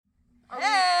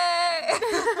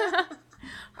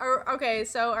Okay,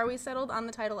 so are we settled on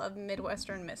the title of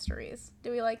Midwestern Mysteries?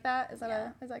 Do we like that? Is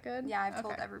that good? Yeah, I've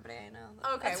told everybody I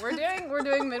know. Okay, we're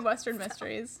doing Midwestern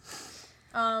Mysteries.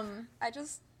 I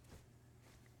just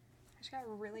got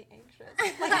really anxious.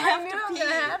 Like I knew it was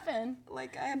gonna happen.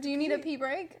 Like I have Do you need a pee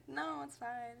break? No, it's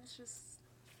fine. It's just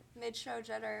mid-show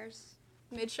jitters.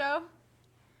 Mid-show?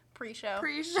 Pre-show.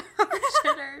 Pre-show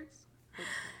jitters.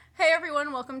 Hey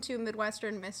everyone, welcome to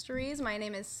Midwestern Mysteries. My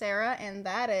name is Sarah, and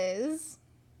that is...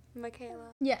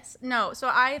 Michaela. Yes. No, so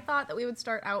I thought that we would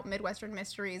start out Midwestern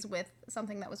Mysteries with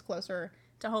something that was closer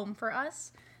to home for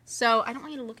us. So I don't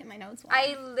want you to look at my notes.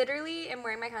 I literally am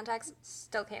wearing my contacts,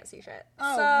 still can't see shit.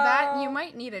 Oh, so that you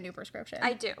might need a new prescription.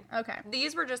 I do. Okay.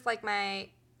 These were just like my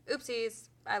oopsies.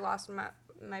 I lost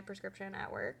my prescription at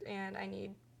work, and I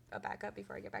need a backup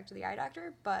before I get back to the eye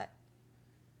doctor, but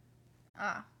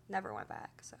never went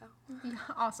back, so.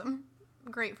 Awesome.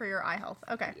 Great for your eye health.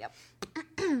 Okay. Yep.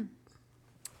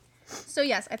 So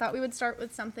yes, I thought we would start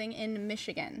with something in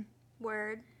Michigan.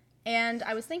 Word. And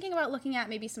I was thinking about looking at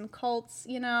maybe some cults,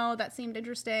 that seemed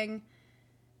interesting.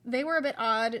 They were a bit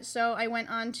odd, so I went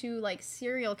on to,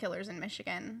 serial killers in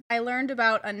Michigan. I learned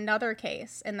about another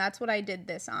case, and that's what I did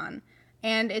this on.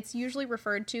 And it's usually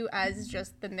referred to as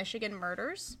just the Michigan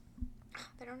murders.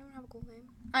 They don't even have a cool name.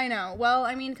 I know. Well,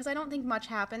 I mean, because I don't think much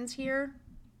happens here.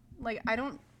 I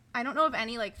don't know of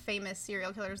any, famous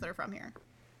serial killers that are from here.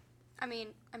 I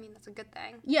mean, that's a good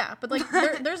thing. Yeah, but,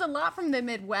 there's a lot from the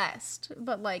Midwest,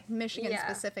 but, Michigan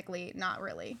specifically, not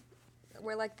really.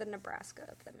 We're like the Nebraska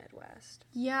of the Midwest.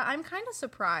 Yeah, I'm kind of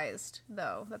surprised,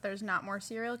 though, that there's not more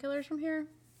serial killers from here.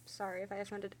 Sorry if I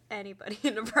offended anybody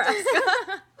in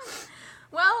Nebraska.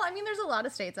 Well, I mean, there's a lot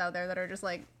of states out there that are just,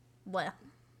 bleh.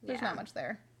 There's not much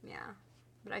there. Yeah.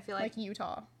 But I feel like...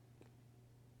 Utah.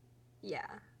 Yeah.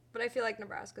 But I feel like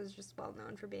Nebraska is just well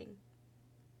known for being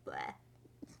bleh.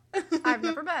 I've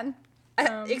never been.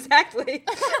 Exactly.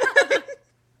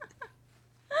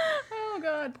 Oh,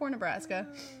 God. Poor Nebraska.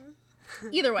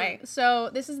 Either way, so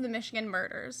this is the Michigan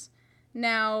murders.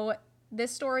 Now,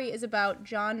 this story is about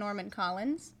John Norman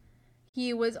Collins.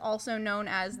 He was also known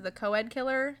as the co-ed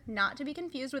killer, not to be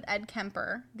confused with Ed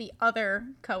Kemper, the other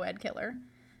co-ed killer,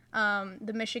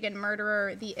 the Michigan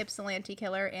murderer, the Ypsilanti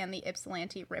killer, and the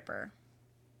Ypsilanti Ripper.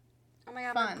 Oh my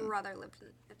God, my brother lived in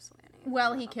Ypsilanti.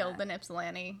 Well, he killed in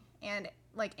Ypsilanti and,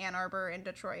 Ann Arbor and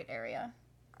Detroit area.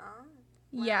 Oh.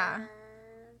 Yeah.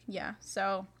 Yeah,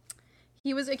 so...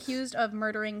 He was accused of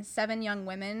murdering 7 young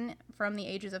women from the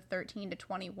ages of 13 to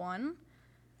 21.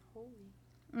 Holy.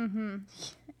 Mm-hmm.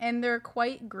 And they're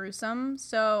quite gruesome.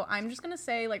 So I'm just going to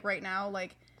say, right now,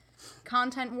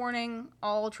 content warning,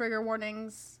 all trigger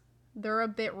warnings, they're a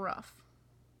bit rough.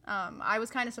 I was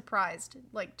kind of surprised,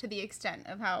 to the extent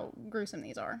of how gruesome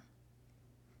these are.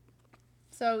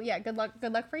 So, yeah, good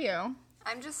luck for you.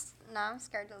 I'm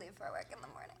scared to leave for work in the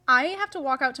morning. I have to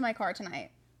walk out to my car tonight.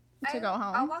 To go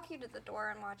home. I'll walk you to the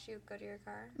door and watch you go to your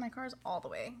car. My car's all the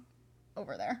way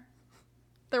over there.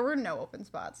 There were no open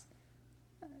spots.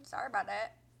 Sorry about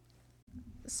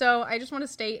it. So I just want to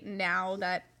state now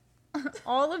that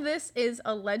all of this is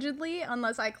allegedly,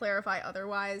 unless I clarify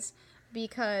otherwise,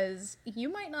 because you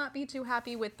might not be too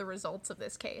happy with the results of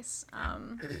this case.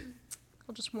 I'll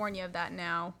just warn you of that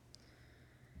now.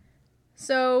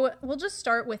 So we'll just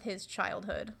start with his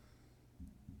childhood.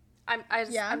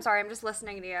 I'm sorry, I'm just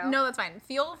listening to you. No, that's fine.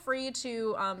 Feel free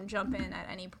to jump in at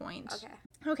any point.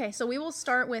 Okay, so we will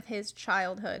start with his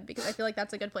childhood, because I feel like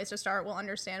that's a good place to start. We'll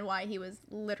understand why he was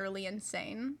literally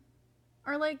insane.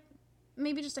 Or,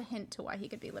 maybe just a hint to why he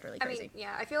could be literally crazy. I mean,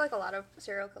 yeah, I feel like a lot of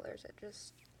serial killers,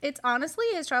 It's honestly,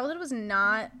 his childhood was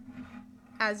not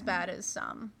as bad as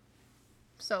some.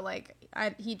 So,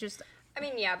 he just... I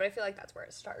mean, yeah, but I feel like that's where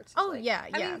it starts. Oh, yeah.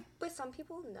 I mean, with some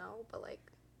people, no, but,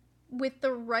 with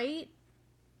the right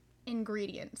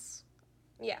ingredients.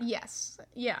 Yeah. Yes.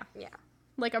 Yeah. Yeah.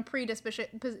 A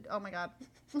predisposition. Oh my God.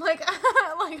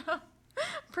 A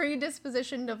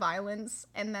predisposition to violence,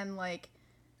 and then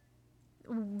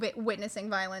witnessing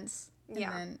violence. And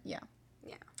then, yeah.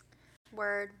 Yeah.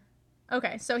 Word.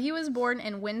 Okay, so he was born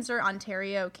in Windsor,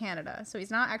 Ontario, Canada. So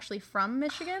he's not actually from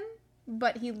Michigan,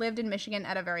 but he lived in Michigan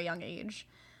at a very young age.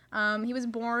 He was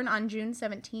born on June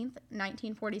 17th,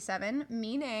 1947,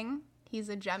 meaning he's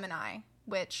a Gemini,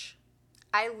 which...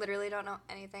 I literally don't know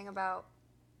anything about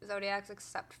zodiacs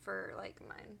except for,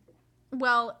 mine.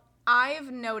 Well, I've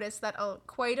noticed that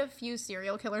quite a few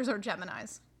serial killers are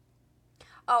Geminis.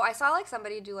 Oh, I saw,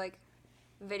 somebody do,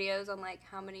 videos on,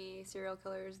 how many serial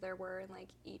killers there were in,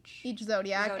 each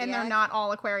zodiac, and they're not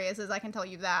all Aquariuses, I can tell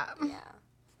you that. Yeah.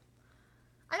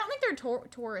 I don't think they're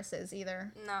Tauruses,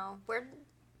 either. No.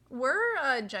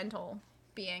 We're gentle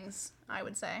beings, I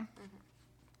would say.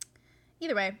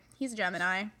 Either way, he's a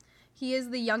Gemini. He is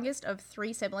the youngest of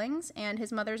 3 siblings, and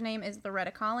his mother's name is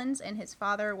Loretta Collins, and his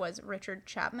father was Richard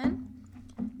Chapman.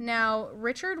 Now,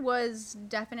 Richard was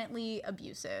definitely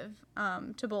abusive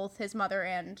to both his mother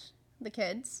and the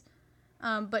kids,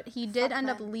 but he did end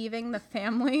up leaving the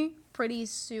family pretty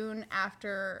soon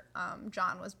after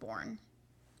John was born.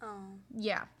 Oh.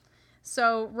 Yeah.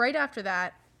 So right after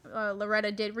that,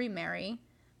 Loretta did remarry,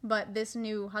 but this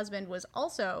new husband was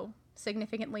also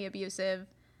significantly abusive.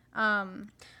 I'm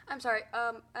sorry.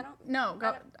 I don't. No,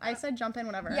 go. I said jump in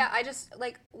whenever. Yeah, I just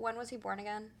like. When was he born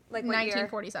again? Like what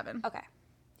 1947. year? Okay.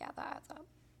 Yeah, that adds up.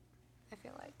 I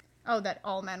feel like. Oh, that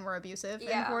all men were abusive in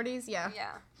the 40s? Yeah.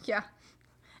 Yeah. Yeah.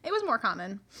 It was more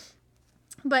common.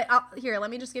 But here,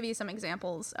 let me just give you some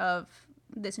examples of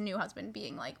this new husband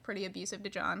being, like, pretty abusive to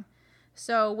John.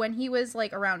 So when he was,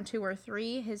 like, around 2 or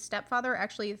 3, his stepfather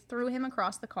actually threw him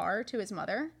across the car to his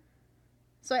mother.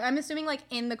 So I'm assuming, like,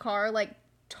 in the car, like,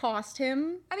 tossed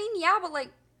him. I mean, yeah, but, like...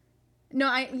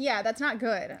 No, yeah, that's not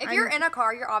good. If you're in a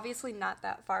car, you're obviously not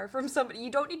that far from somebody. You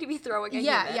don't need to be throwing a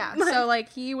human. Yeah. So,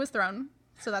 like, he was thrown.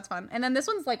 So that's fun. And then this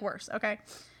one's, like, worse, okay?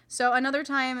 So another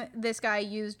time, this guy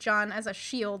used John as a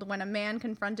shield when a man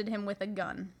confronted him with a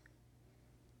gun.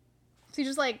 So he's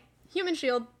just like, human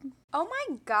shield. Oh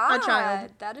my god. A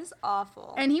child. That is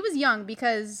awful. And he was young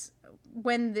because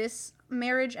when this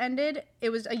marriage ended, it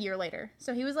was a year later.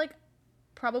 So he was, like,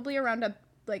 probably around a,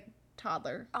 like,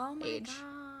 toddler age.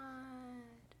 God.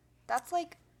 That's,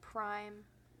 like, prime.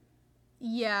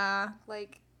 Yeah.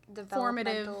 Like,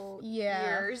 Formative developmental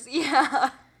years. Yeah.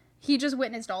 He just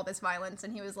witnessed all this violence,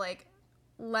 and he was like,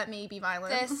 let me be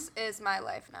violent. This is my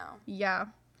life now. Yeah.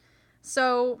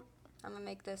 So... I'm gonna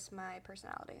make this my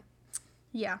personality.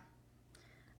 Yeah.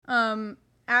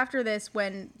 After this,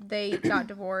 when they got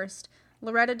divorced,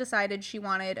 Loretta decided she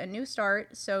wanted a new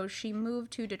start, so she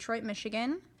moved to Detroit,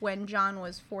 Michigan when John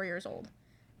was 4 years old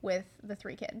with the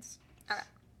 3 kids. Okay.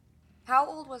 How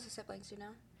old was his siblings, do you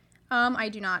know? I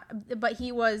do not, but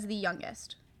he was the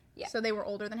youngest. Yeah. So they were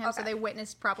older than him, so Okay. they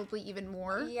witnessed probably even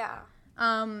more. Yeah.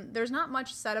 There's not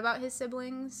much said about his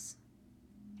siblings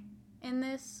in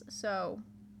this, so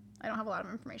I don't have a lot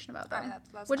of information about them. Alright,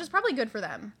 that's which fine. is probably good for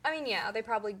them. I mean, yeah, they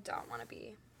probably don't want to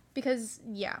be. Because,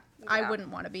 I Yeah. wouldn't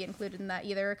want to be included in that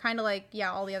either. Kind of like,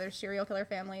 all the other serial killer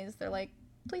families, they're like,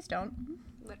 please don't.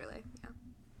 Literally,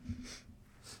 yeah.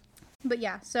 But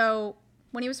yeah, so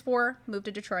when he was 4, moved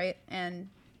to Detroit, and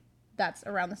that's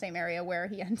around the same area where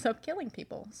he ends up killing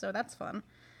people. So that's fun.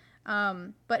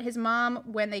 But his mom,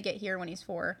 when they get here when he's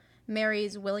 4,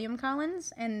 marries William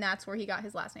Collins, and that's where he got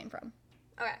his last name from.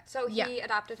 Okay, so he Yeah.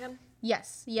 adopted him?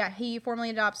 Yes. Yeah, he formally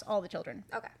adopts all the children.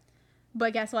 Okay.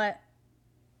 But guess what?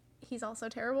 He's also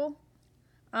terrible.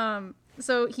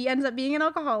 So he ends up being an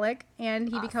alcoholic, and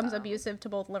he becomes Awesome. abusive to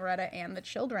both Loretta and the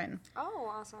children. Oh,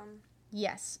 awesome.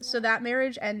 Yes. So that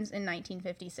marriage ends in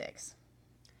 1956.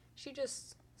 She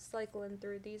just cycling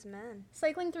through these men.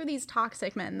 Cycling through these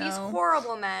toxic men, though. These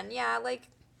horrible men. Yeah, like...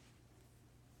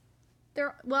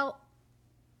 They're, well...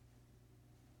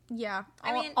 Yeah.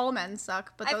 All men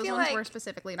suck, but I those feel ones like- were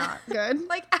specifically not good.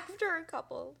 Like, after a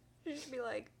couple, she should be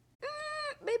like,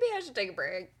 maybe I should take a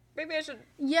break. Maybe I should...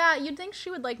 Yeah, you'd think she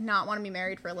would, like, not want to be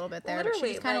married for a little bit there. But Literally,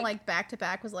 she just kind of, like- like, back to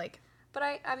back was like... But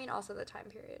I mean, also the time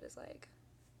period is like...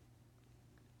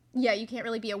 Yeah, you can't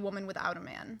really be a woman without a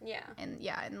man. Yeah. And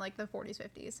yeah, in like the 40s,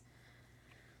 50s.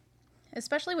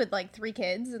 Especially with like 3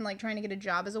 kids and like trying to get a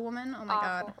job as a woman. Oh my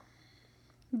God. Awful.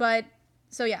 But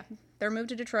so yeah, they're moved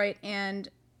to Detroit, and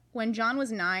when John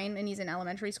was 9 and he's in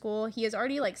elementary school, he has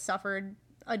already like suffered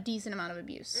a decent amount of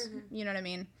abuse. Mm-hmm. You know what I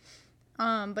mean?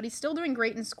 But he's still doing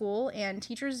great in school, and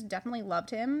teachers definitely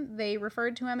loved him. They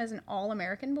referred to him as an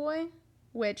all-American boy,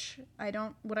 which I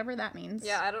don't, whatever that means.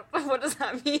 Yeah, I don't... What does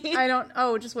that mean? I don't,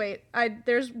 oh, just wait.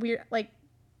 There's weird, like,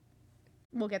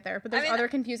 we'll get there, but there's mean, other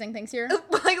confusing things here.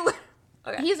 like...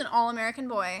 Okay. He's an all-American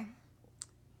boy.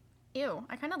 Ew,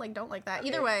 I kind of, like, don't like that.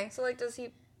 Either way, So, like, does he...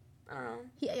 I don't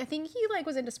know. I think he, like,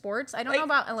 was into sports. I don't Like, know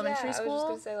about elementary yeah, I was school, just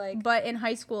gonna say, like- but in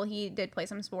high school, he did play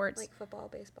some sports. Like football,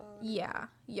 baseball. Yeah.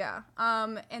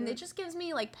 And it just gives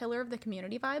me, like, Pillar of the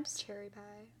Community vibes. Cherry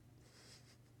pie.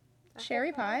 Apple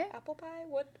Cherry pie? Apple pie?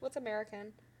 What's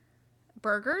American?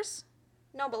 Burgers?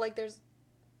 No, but, like, there's...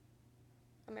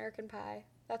 American Pie.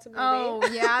 That's a movie. Oh,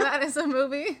 yeah, that is a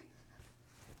movie.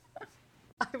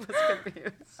 I was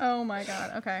confused. Oh, my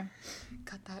God. Okay.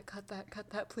 Cut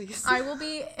that, please. I will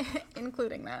be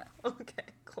including that. Okay,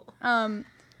 cool.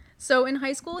 So in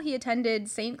high school, he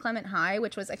attended St. Clement High,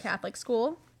 which was a Catholic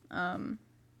school. So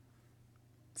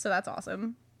that's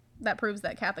awesome. That proves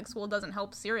that Catholic school doesn't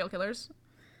help serial killers.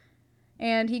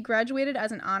 And he graduated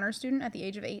as an honor student at the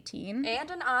age of 18.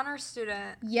 And an honor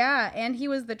student. Yeah, and he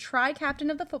was the tri-captain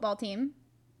of the football team.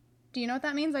 Do you know what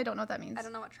that means? I don't know what that means. I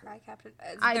don't know what tri-captain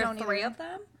is. I There don't are 3 either. of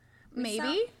them?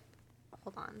 Maybe?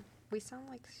 Hold on. We sound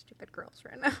like stupid girls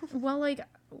right now. Well, like,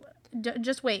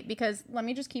 just wait, because let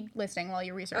me just keep listing while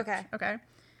you research. Okay.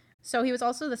 So he was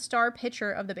also the star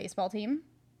pitcher of the baseball team.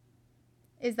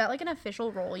 Is that like an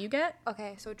official role you get?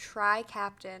 Okay, so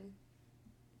tri-captain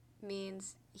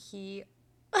means he...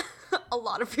 a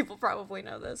lot of people probably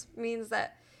know this. Means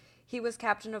that he was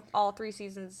captain of all 3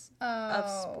 seasons of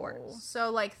sports. So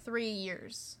like 3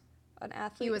 years. An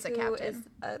athlete was a who captain.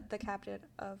 is the captain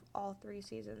of all 3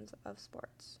 seasons of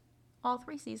sports. All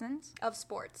 3 seasons? Of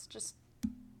sports. Just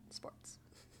sports.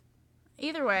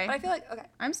 Either way, But I feel like, okay,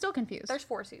 I'm still confused. there's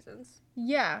 4 seasons.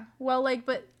 Yeah. Well, like,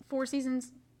 but 4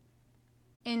 seasons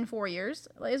in 4 years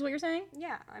is what you're saying?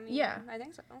 Yeah, I mean, Yeah. I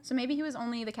think so. So maybe he was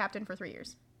only the captain for 3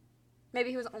 years. Maybe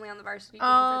he was only on the varsity team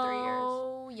for 3 years.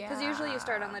 Oh, yeah. Because usually you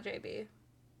start on the JV.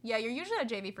 Yeah, you're usually at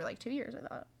JV for like 2 years, I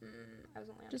thought. I was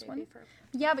only on Just JV one? for...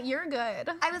 Yeah, but you're good.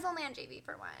 I was only on JV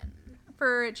for 1.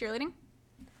 For cheerleading?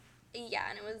 Yeah,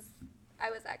 and I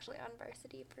was actually on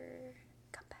varsity for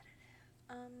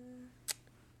competitive.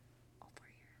 All 4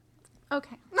 years.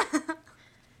 Okay.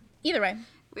 Either way,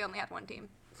 We only had 1 team.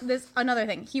 this another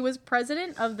thing. He was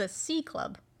president of the C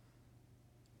Club.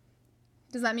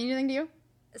 Does that mean anything to you?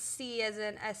 C as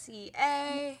in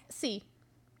SEA. C,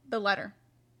 the letter.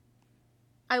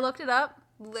 I looked it up.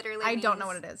 Literally I don't means know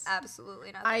what it is.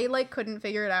 Absolutely nothing. I like couldn't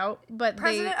figure it out, but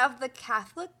President of the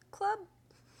Catholic Club?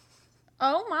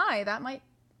 Oh my, that might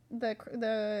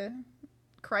the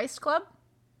Christ Club?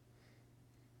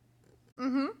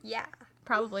 Mhm. Yeah.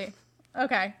 Probably.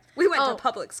 Okay. We went Oh. to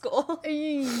public school.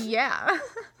 Yeah.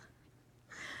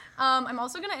 I'm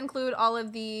also going to include all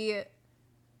of the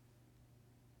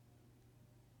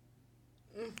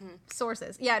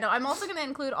sources. Yeah, no, I'm also going to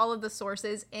include all of the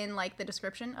sources in like the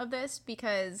description of this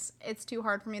because it's too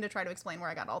hard for me to try to explain where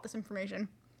I got all this information.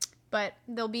 But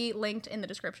they'll be linked in the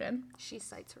description. She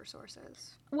cites her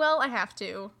sources. Well, I have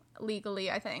to legally,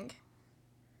 I think.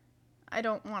 I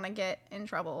don't want to get in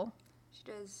trouble. She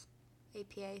does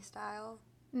APA style.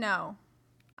 No.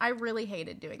 I really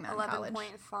hated doing that in 11 college.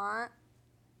 point font.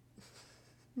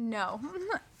 No.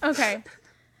 Okay.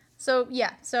 So,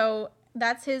 yeah. So,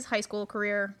 that's his high school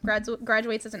career.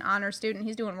 Graduates as an honor student.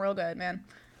 He's doing real good, man.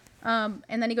 And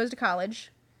then he goes to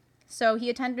college. So, he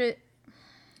attended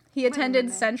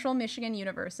minute. Central Michigan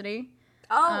University.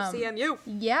 Oh, CMU.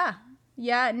 Yeah.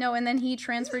 Yeah, no, and then he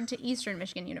transferred to Eastern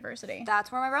Michigan University.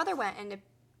 That's where my brother went. And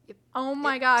Oh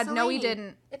my god, no he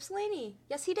didn't. Ypsilanti.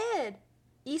 Yes, he did.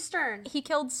 Eastern. He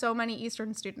killed so many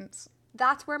Eastern students.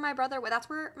 That's where my brother went. That's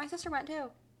where my sister went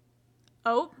too.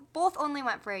 Oh, Both only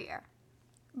went for a year.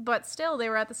 but still, they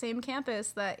were at the same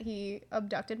campus that he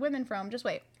abducted women from. Just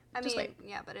wait. I Just mean, wait.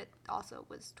 yeah, but it also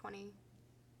was 20.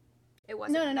 It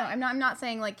wasn't. No. that- I'm not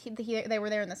saying like they were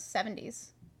there in the 70s,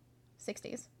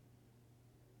 60s.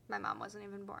 My mom wasn't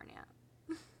even born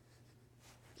yet.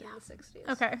 In the 60s.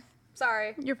 Okay,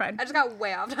 Sorry. you're fine. I just got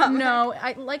way off topic. No,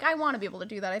 I want to be able to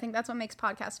do that. I think that's what makes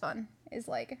podcasts fun. Is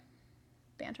like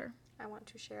banter. I want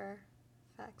to share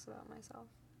facts about myself.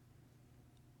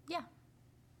 Yeah.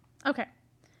 Okay.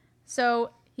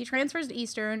 So he transfers to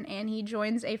Eastern and he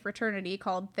joins a fraternity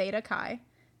called Theta Chi.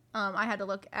 I had to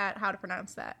look at how to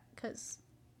pronounce that because,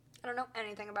 I don't know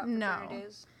anything about No.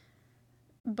 fraternities.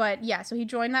 but yeah, so he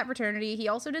joined that fraternity. He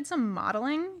also did some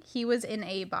modeling. He was in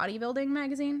a bodybuilding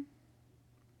magazine.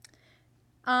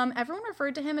 Everyone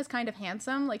referred to him as kind of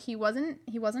handsome. Like he wasn't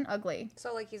ugly.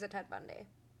 So, like, he's a Ted Bundy.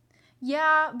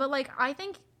 Yeah, but like I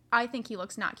think he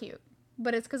looks not cute.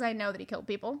 But it's because I know that he killed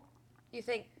people. You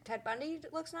think Ted Bundy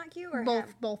looks not cute or him?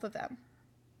 Both of them.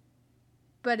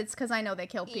 But it's because I know they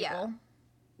killed people.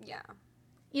 Yeah. Yeah.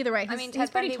 Either way, he's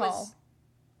pretty tall.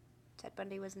 Ted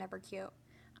Bundy was never cute.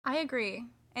 I agree.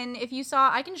 And if you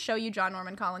saw, I can show you John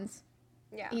Norman Collins.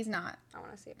 Yeah. He's not. I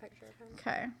want to see a picture of him.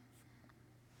 Okay.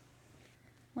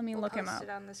 Let me We'll look him post up. it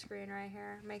on the screen right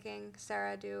here, making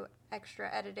Sarah do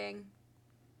extra editing.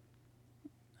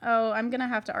 Oh, I'm going to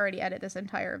have to already edit this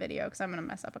entire video because I'm going to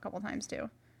mess up a couple times too.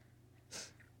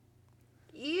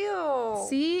 Ew.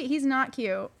 See? He's not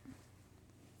cute.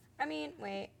 I mean,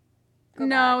 wait.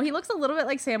 No, back. he looks a little bit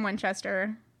like Sam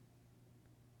Winchester.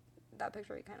 That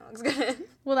picture he kind of looks good.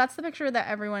 Well, that's the picture that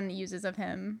everyone uses of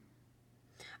him.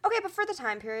 Okay, but for the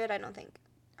time period, I don't think.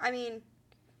 I mean,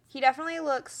 he definitely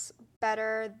looks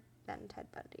better than Ted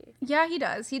Bundy. Yeah, he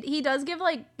does. He does give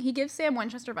he gives Sam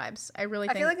Winchester vibes. I really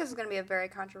think. I feel like this is going to be a very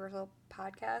controversial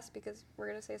podcast because we're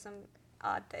going to say some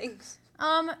odd things.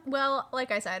 Well,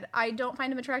 like I said, I don't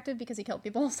find him attractive because he killed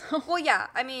people, so. Well, yeah,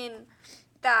 I mean,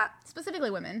 that... Specifically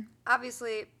women.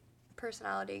 Obviously,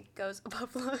 personality goes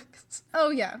above looks. Oh,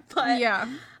 yeah. But, yeah.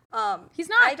 He's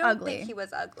not ugly. I don't think he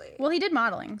was ugly. Well, he did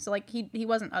modeling, so, like, he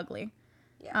wasn't ugly.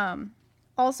 Yeah.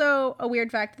 Also, a weird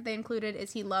fact that they included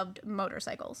is he loved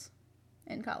motorcycles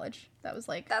in college. That was,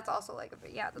 like... That's also, like,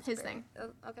 that's his thing.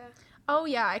 Okay. Oh,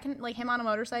 yeah, I can, like, him on a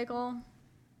motorcycle...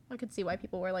 I could see why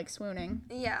people were, like, swooning.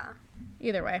 Yeah.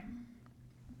 Either way.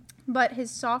 But his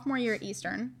sophomore year at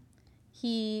Eastern,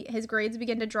 his grades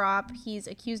begin to drop, he's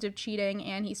accused of cheating,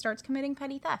 and he starts committing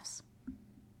petty thefts.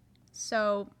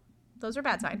 So, those are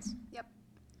bad signs. Yep.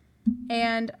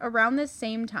 And around this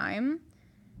same time...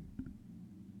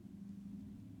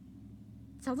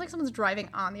 It sounds like someone's driving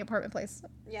on the apartment place.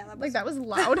 Yeah, that was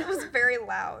loud. It was very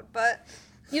loud, but...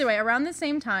 Either way, around the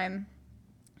same time...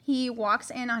 He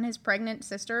walks in on his pregnant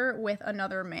sister with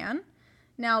another man.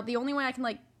 Now, the only way I can,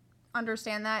 like,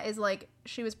 understand that is, like,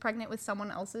 she was pregnant with someone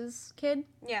else's kid.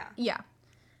 Yeah. Yeah.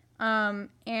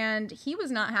 And he was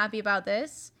not happy about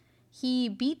this. He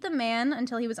beat the man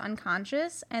until he was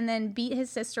unconscious and then beat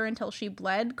his sister until she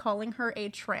bled, calling her a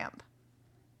tramp.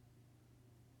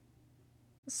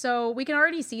 So we can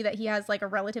already see that he has, like, a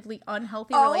relatively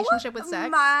unhealthy relationship with sex. Oh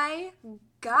my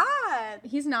God.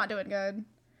 He's not doing good.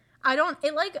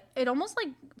 It almost, like,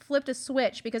 flipped a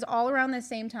switch because all around the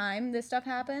same time this stuff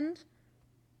happened.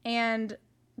 And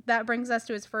that brings us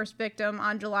to his first victim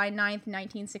on July 9th,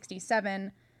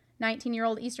 1967.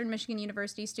 19-year-old Eastern Michigan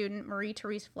University student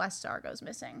Marie-Therese Flestar goes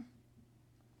missing.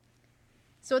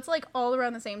 So it's, like, all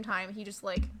around the same time he just,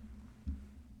 like,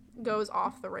 goes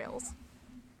off the rails.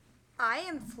 I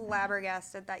am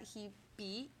flabbergasted that he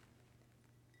beat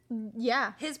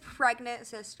his pregnant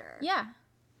sister. Yeah.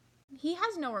 He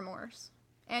has no remorse,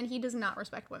 and he does not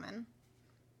respect women.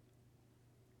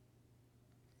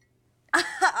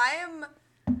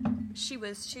 She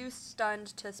was too stunned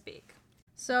to speak.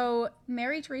 So,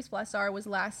 Marie-Therese Flestar was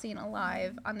last seen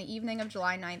alive on the evening of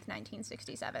July 9th,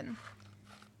 1967.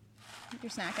 You're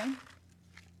snacking?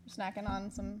 You're snacking on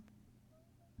some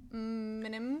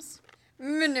Minims?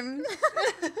 Minims.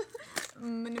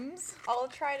 Minims. I'll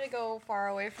try to go far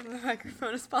away from the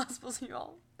microphone as possible so you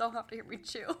all don't have to hear me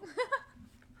chew.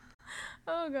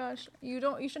 Oh gosh, you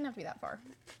shouldn't have to be that far.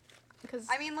 Because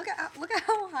I mean, look at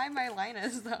how high my line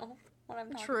is though. When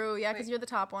I'm talking. True, yeah, because you're the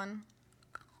top one.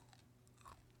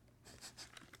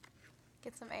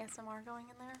 Get some ASMR going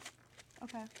in there.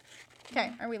 Okay.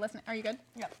 Okay, are we listening? Are you good?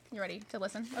 Yep. You ready to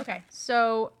listen? Okay.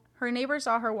 So her neighbor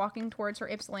saw her walking towards her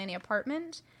Ypsilanti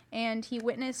apartment, and he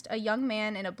witnessed a young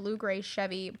man in a blue-gray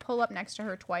Chevy pull up next to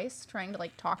her twice, trying to,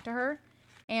 like, talk to her,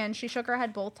 and she shook her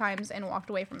head both times and walked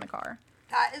away from the car.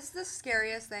 That is the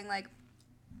scariest thing, like,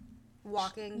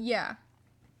 walking. Yeah.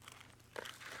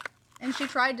 And she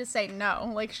tried to say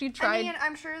no. Like, she tried... I mean,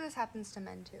 I'm sure this happens to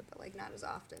men, too, but, like, not as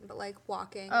often. But, like,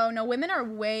 walking... Oh, no, women are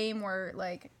way more,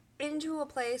 like... into a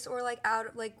place or, like,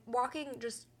 out... Like, walking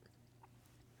just...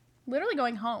 Literally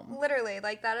going home. Literally.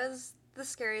 Like, that is the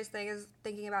scariest thing, is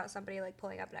thinking about somebody, like,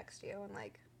 pulling up next to you and,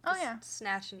 like... Oh, yeah.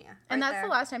 Snatching you. Right and that's there. the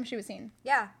last time she was seen.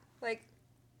 Yeah. Like...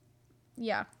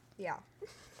 Yeah. Yeah.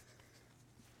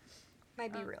 My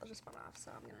Be Real just went off,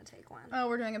 so I'm gonna take one. Oh,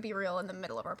 we're doing a Be Real in the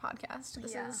middle of our podcast.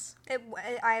 This is...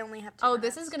 I only have 2 minutes.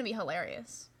 This is gonna be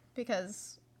hilarious.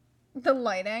 Because the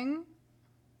lighting...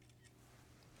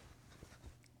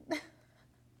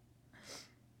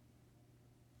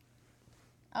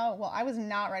 Oh, well, I was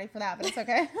not ready for that, but it's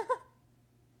okay.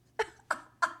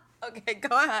 Okay, go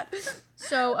ahead.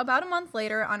 So, about a month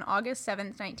later, on August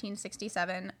 7th,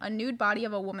 1967, a nude body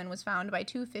of a woman was found by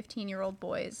 2 15-year-old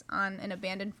boys on an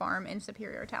abandoned farm in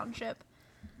Superior Township.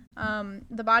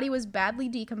 The body was badly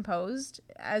decomposed,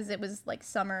 as it was, like,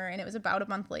 summer, and it was about a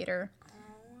month later. Oh,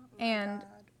 my and,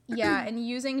 God. Yeah, and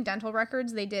using dental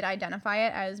records, they did identify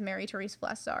it as Marie-Therese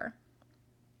Flestar.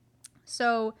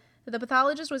 So, the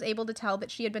pathologist was able to tell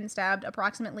that she had been stabbed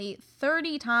approximately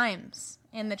 30 times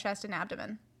in the chest and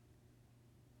abdomen.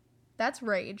 That's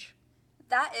rage.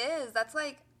 That's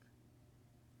like...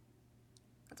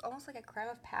 It's almost like a crime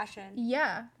of passion.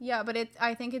 Yeah, but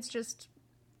I think it's just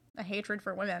a hatred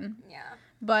for women. Yeah.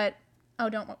 But,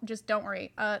 don't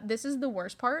worry. This is the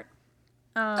worst part.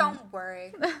 Don't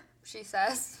worry, she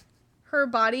says. Her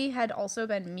body had also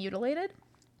been mutilated.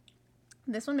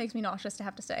 This one makes me nauseous to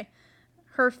have to say.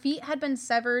 Her feet had been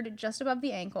severed just above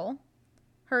the ankle.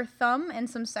 Her thumb and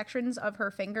some sections of her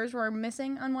fingers were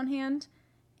missing on one hand,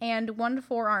 and one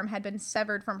forearm had been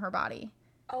severed from her body.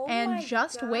 Oh and my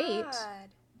just God. wait,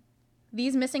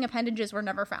 these missing appendages were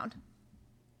never found.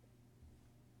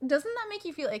 Doesn't that make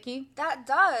you feel icky? That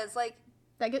does. Like,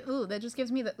 That just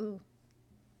gives me the ooh.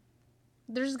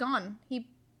 They're just gone. He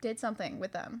did something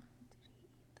with them.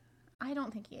 I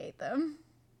don't think he ate them.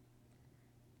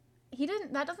 He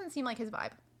didn't. That doesn't seem like his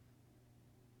vibe.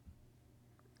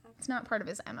 It's not part of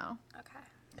his MO. Okay.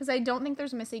 Because I don't think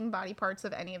there's missing body parts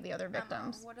of any of the other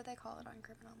victims. MO. What do they call it on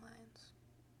Criminal Minds?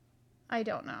 I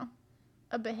don't know.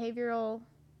 A behavioral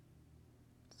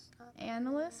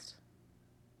analyst?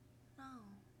 No.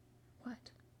 What?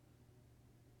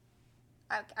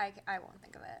 I won't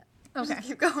think of it. Okay. Just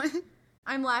keep going.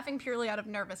 I'm laughing purely out of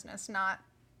nervousness, not...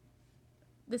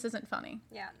 This isn't funny.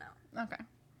 Yeah, no. Okay.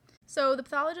 So the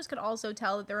pathologist could also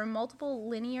tell that there were multiple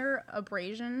linear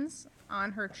abrasions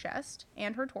on her chest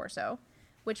and her torso,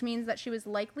 which means that she was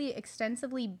likely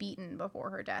extensively beaten before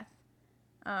her death.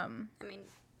 I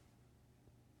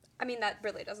mean, that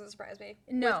really doesn't surprise me.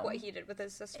 No. With what he did with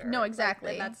his sister. No,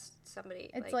 exactly. Like, and that's somebody...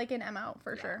 It's like an MO,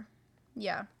 for sure.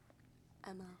 Yeah.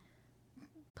 MO.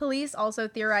 Police also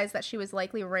theorized that she was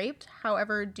likely raped.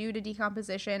 However, due to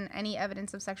decomposition, any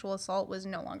evidence of sexual assault was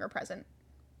no longer present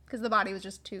because the body was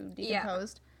just too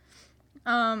decomposed.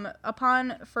 Yeah.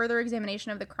 Upon further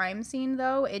examination of the crime scene,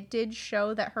 though, it did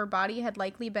show that her body had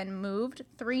likely been moved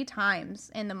 3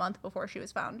 times in the month before she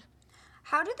was found.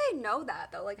 How did they know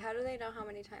that, though? Like, how do they know how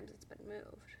many times it's been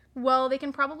moved? Well, they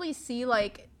can probably see,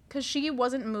 like, because she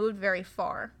wasn't moved very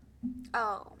far.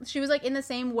 Oh. She was, like, in the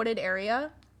same wooded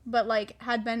area, but, like,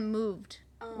 had been moved.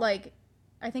 Oh. Like,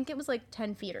 I think it was, like,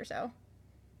 10 feet or so.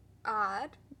 Odd.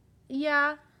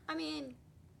 Yeah. I mean,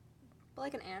 but,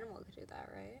 like, an animal could do that,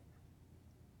 right?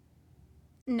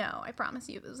 No, I promise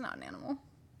you it was not an animal.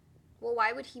 Well,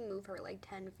 why would he move her, like,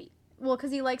 10 feet? Well,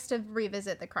 because he likes to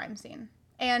revisit the crime scene.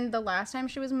 And the last time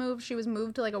she was moved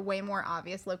to, like, a way more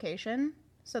obvious location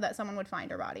so that someone would find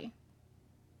her body.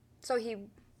 So he...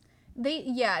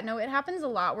 it happens a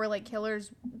lot where, like,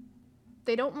 killers...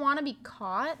 They don't want to be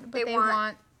caught, but they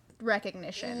want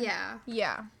recognition. Yeah.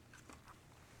 Yeah.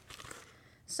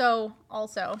 So,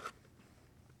 also...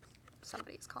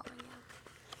 Somebody's calling you.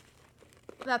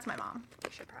 That's my mom. You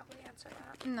should probably answer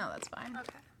that. No, that's fine.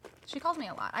 Okay. She calls me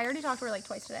a lot. I already talked to her, like,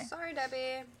 twice today. Sorry,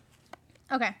 Debbie.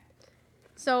 Okay.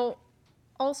 So,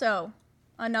 also,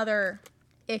 another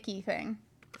icky thing.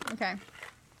 Okay.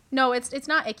 No, it's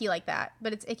not icky like that,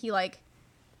 but it's icky like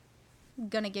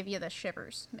gonna give you the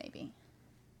shivers, maybe.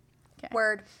 Okay.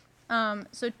 Word.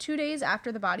 So 2 days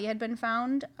after the body had been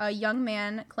found, a young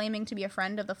man claiming to be a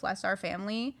friend of the Flessar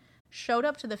family showed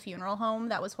up to the funeral home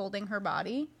that was holding her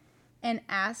body and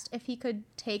asked if he could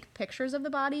take pictures of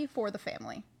the body for the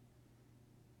family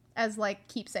as, like,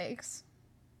 keepsakes.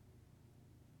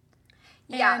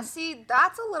 Yeah, and see,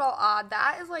 that's a little odd.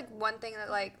 That is, like, one thing that,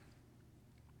 like...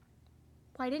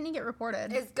 Why didn't he get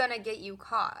reported? Is gonna get you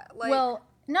caught. Like, well,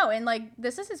 no, and, like,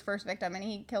 this is his first victim, and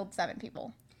he killed 7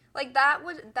 people. Like,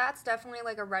 that's definitely,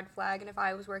 like, a red flag, and if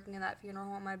I was working in that funeral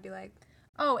home, I'd be like...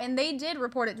 Oh, and they did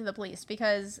report it to the police,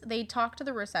 because they talked to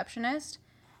the receptionist,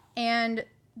 and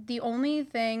the only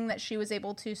thing that she was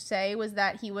able to say was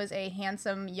that he was a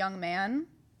handsome young white man.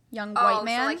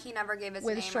 So, like, he never gave his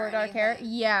name with short or dark hair.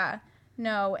 anything. Yeah.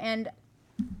 No, and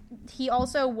he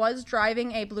also was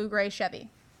driving a blue-gray Chevy.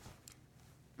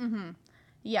 Mm-hmm.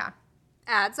 Yeah.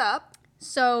 Adds up.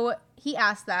 So he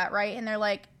asked that, right? And they're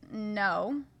like,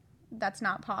 no, that's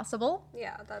not possible.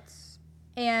 Yeah, that's...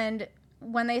 And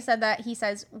when they said that, he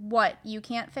says, what? You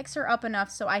can't fix her up enough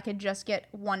so I could just get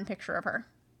one picture of her.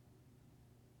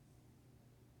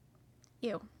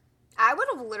 Ew. I would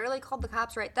have literally called the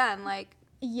cops right then, like...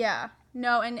 Yeah.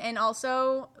 No, and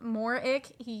also, more ick,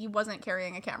 he wasn't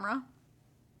carrying a camera.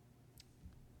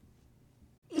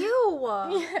 Ew!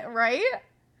 Right?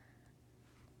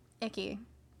 Icky.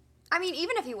 I mean,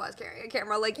 even if he was carrying a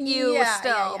camera, like,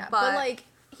 still, But, like,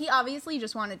 he obviously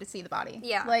just wanted to see the body.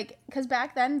 Yeah. Like, because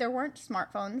back then, there weren't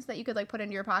smartphones that you could, like, put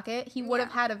into your pocket. He would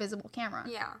have had a visible camera.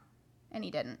 Yeah. And he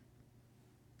didn't.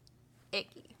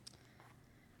 Icky.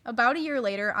 About a year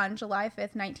later, on July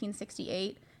 5th,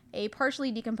 1968, a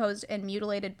partially decomposed and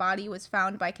mutilated body was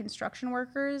found by construction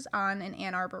workers on an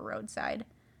Ann Arbor roadside.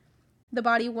 The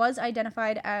body was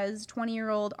identified as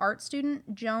 20-year-old art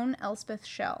student Joan Elspeth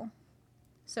Schell.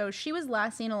 So she was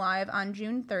last seen alive on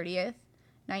June 30th,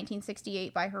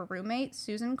 1968 by her roommate,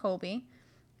 Susan Colby,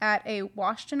 at a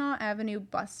Washtenaw Avenue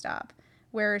bus stop,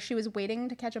 where she was waiting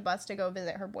to catch a bus to go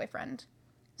visit her boyfriend.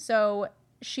 So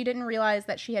she didn't realize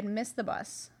that she had missed the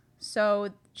bus, so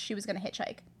she was going to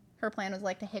hitchhike. Her plan was,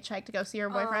 like, to hitchhike to go see her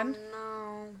boyfriend.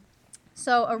 Oh, no.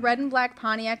 So a red and black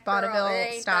Pontiac Bonneville Girl,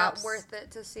 it ain't stops. that worth it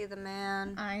to see the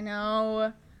man. I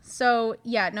know. So,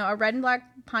 yeah, no, a red and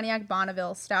black Pontiac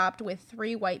Bonneville stopped with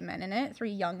 3 white men in it,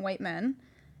 3 young white men.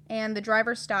 and the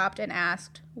driver stopped and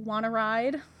asked, "Want a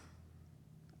ride?"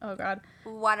 Oh, God.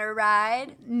 Want a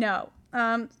ride? No.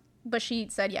 But she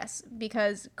said yes,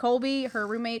 because Colby, her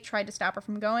roommate, tried to stop her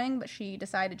from going, but she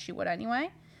decided she would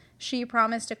anyway. She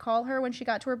promised to call her when she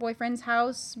got to her boyfriend's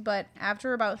house, but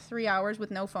after about 3 hours with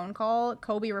no phone call,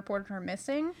 Colby reported her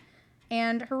missing.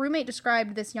 And her roommate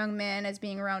described this young man as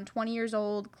being around 20 years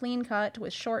old, clean cut,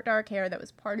 with short dark hair that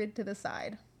was parted to the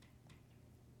side.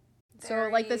 So,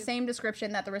 like, the same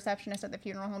description that the receptionist at the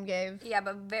funeral home gave. Yeah,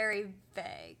 but very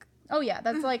vague. Oh, yeah.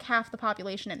 That's, like, half the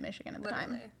population in Michigan at the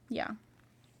time. Yeah.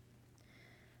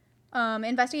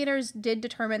 Investigators did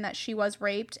determine that she was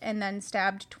raped and then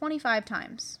stabbed 25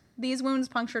 times. These wounds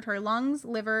punctured her lungs,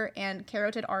 liver, and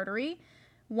carotid artery.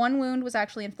 One wound was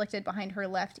actually inflicted behind her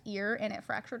left ear, and it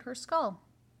fractured her skull.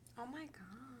 Oh, my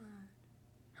God.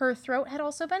 Her throat had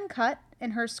also been cut,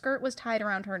 and her skirt was tied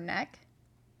around her neck.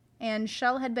 And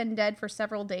Shell had been dead for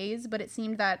several days, but it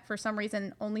seemed that for some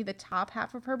reason only the top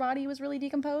half of her body was really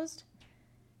decomposed,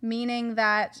 meaning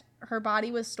that her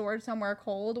body was stored somewhere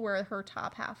cold where her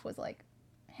top half was, like,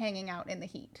 hanging out in the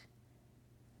heat.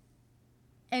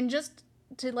 And just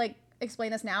to, like, explain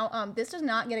this now, this does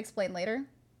not get explained later.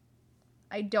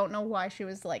 I don't know why she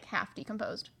was, like, half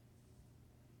decomposed.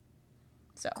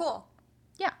 So. Cool.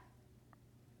 Yeah.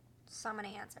 So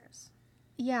many answers.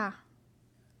 Yeah.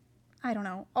 I don't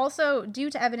know. Also, due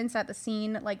to evidence at the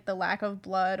scene, like the lack of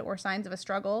blood or signs of a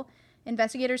struggle,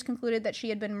 investigators concluded that she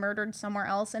had been murdered somewhere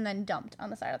else and then dumped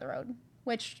on the side of the road,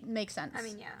 which makes sense. I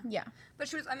mean, yeah. Yeah. But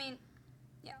she was,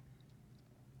 yeah.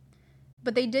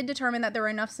 But they did determine that there were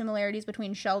enough similarities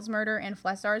between Shell's murder and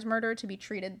Flessar's murder to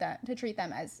treat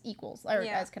them as equals or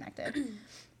as connected.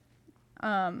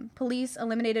 Police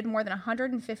eliminated more than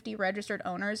 150 registered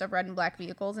owners of red and black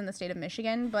vehicles in the state of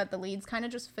Michigan, but the leads kind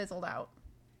of just fizzled out.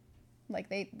 Like,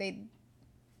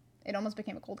 it almost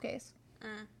became a cold case.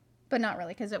 But not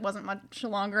really, because it wasn't much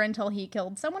longer until he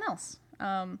killed someone else.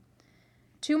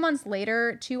 2 months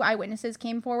later, 2 eyewitnesses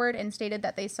came forward and stated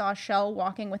that they saw Shell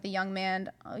walking with a young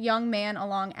man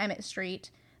along Emmett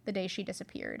Street the day she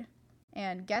disappeared.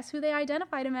 And guess who they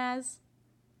identified him as?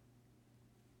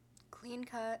 Clean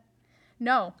cut.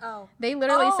 No. Oh. They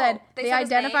literally said they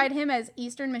identified him as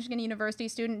Eastern Michigan University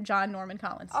student John Norman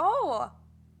Collins. Oh.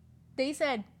 They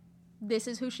said, this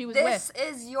is who she was with. This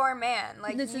is your man.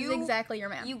 Like, this is exactly your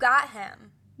man. You got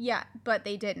him. Yeah, but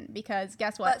they didn't, because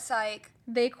guess what? But psych.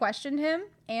 They questioned him,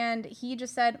 and he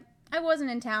just said, I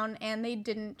wasn't in town, and they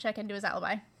didn't check into his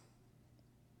alibi.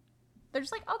 They're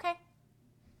just like, okay.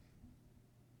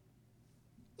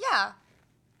 Yeah.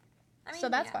 I mean, so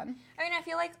that's fun. I mean, I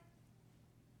feel like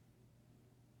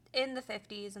in the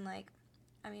 50s and, like,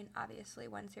 I mean, obviously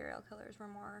when serial killers were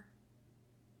more...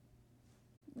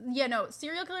 Yeah, no,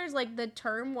 serial killers, like, the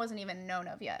term wasn't even known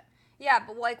of yet. Yeah,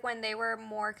 but, like, when they were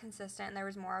more consistent and there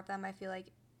was more of them, I feel like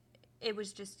it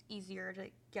was just easier to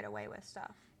get away with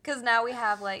stuff. Because now we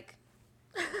have, like,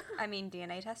 I mean,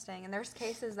 DNA testing, and there's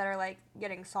cases that are, like,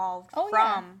 getting solved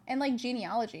from... And, like,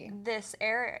 genealogy. This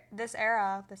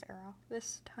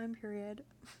time period.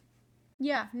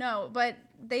 Yeah, no, but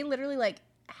they literally, like,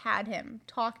 had him,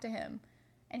 talked to him,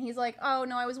 and he's like, oh,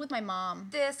 no, I was with my mom.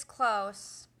 This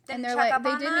close. And they're like,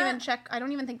 they didn't even check, I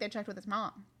don't even think they checked with his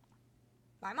mom.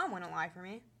 My mom wouldn't lie for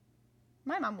me.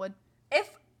 My mom would. If,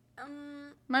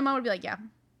 my mom would be like, yeah.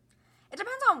 It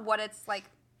depends on what it's like.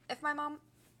 If my mom...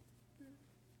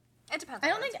 It depends. I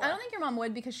don't think your mom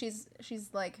would, because she's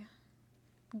like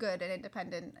good and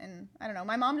independent, and I don't know.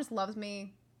 My mom just loves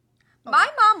me. My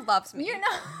mom loves me. You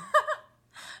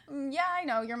know. Yeah, I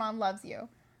know. Your mom loves you.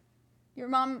 Your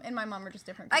mom and my mom are just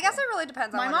different people. I guess it really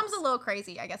depends on my mom's a little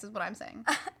crazy, I guess is what I'm saying.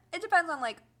 It depends on,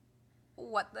 like,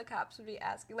 what the cops would be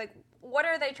asking. Like, what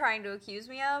are they trying to accuse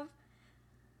me of?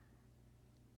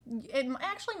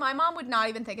 Actually, my mom would not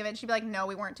even think of it. She'd be like, no,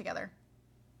 we weren't together.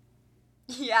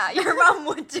 Yeah, your mom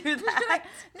would do that. Like,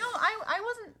 no, I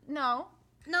wasn't. No.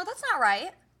 No, that's not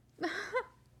right.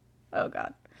 Oh,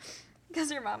 God. Because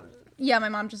your mom... Yeah, my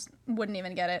mom just wouldn't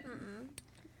even get it. Mm-mm.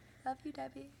 Love you,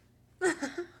 Debbie.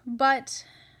 But,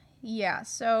 yeah,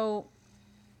 so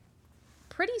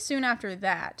pretty soon after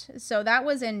that, so that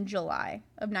was in July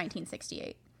of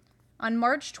 1968. On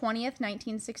March 20th,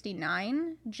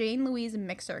 1969, Jane Louise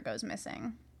Mixer goes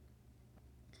missing.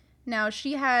 Now,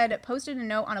 she had posted a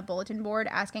note on a bulletin board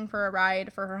asking for a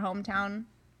ride to her hometown,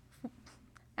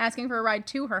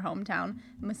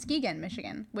 Muskegon,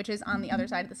 Michigan, which is on the other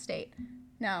side of the state.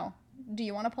 Now, do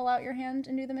you want to pull out your hand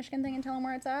and do the Michigan thing and tell them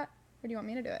where it's at? Or do you want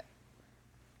me to do it?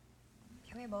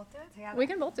 Can we both do it together? We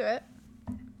can both do it.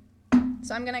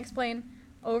 So I'm going to explain.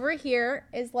 Over here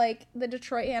is, like, the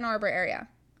Detroit Ann Arbor area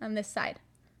on this side.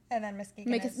 And then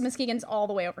Muskegon is... Muskegon's all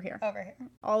the way over here. Over here.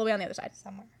 All the way on the other side.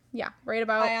 Somewhere. Yeah, right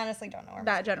about... I honestly don't know where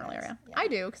that general area. Yeah. I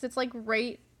do, because it's like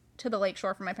right to the lake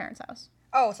shore from my parents' house.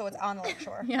 Oh, so it's on the lake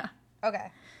shore. Yeah.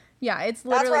 Okay. Yeah, it's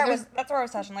literally... That's where I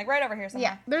was touching, like right over here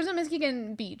somewhere. Yeah, there's a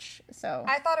Muskegon beach, so...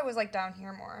 I thought it was like down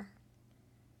here more.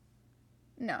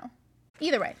 No.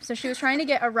 Either way, so she was trying to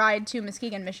get a ride to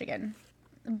Muskegon, Michigan.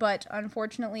 But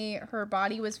unfortunately, her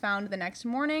body was found the next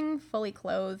morning, fully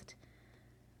clothed.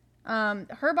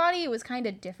 Her body was kind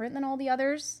of different than all the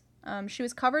others. She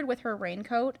was covered with her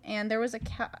raincoat, and there was a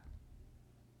cat.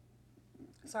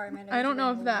 Sorry, my nose I don't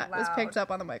know if really that loud. was picked up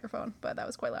on the microphone, but that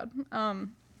was quite loud.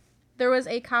 There was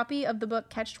a copy of the book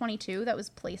Catch-22 that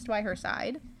was placed by her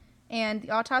side, and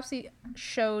the autopsy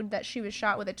showed that she was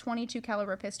shot with a .22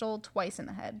 caliber pistol twice in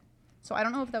the head. So I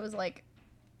don't know if that was like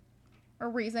a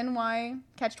reason why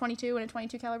Catch-22 and a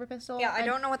 .22 caliber pistol. Yeah, I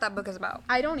don't know what that book is about.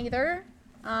 I don't either,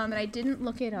 and I didn't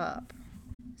look it up.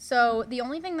 So the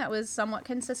only thing that was somewhat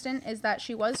consistent is that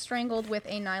she was strangled with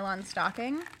a nylon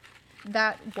stocking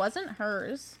that wasn't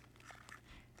hers.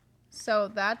 So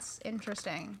that's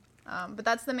interesting. But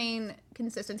that's the main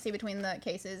consistency between the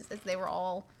cases, is they were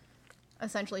all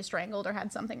essentially strangled or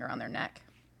had something around their neck.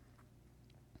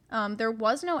 There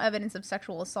was no evidence of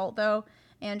sexual assault, though,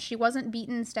 and she wasn't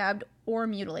beaten, stabbed, or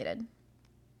mutilated.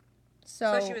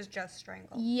 So she was just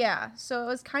strangled. Yeah, so it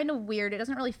was kind of weird. It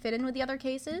doesn't really fit in with the other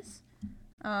cases,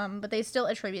 but they still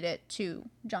attribute it to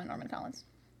John Norman Collins.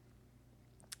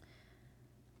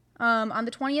 On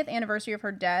the 20th anniversary of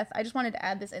her death, I just wanted to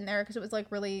add this in there because it was, like,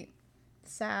 really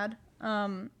sad.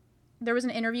 There was an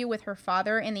interview with her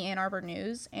father in the Ann Arbor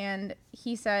News, and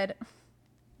he said,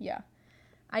 yeah,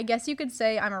 I guess you could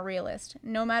say I'm a realist.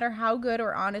 No matter how good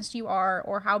or honest you are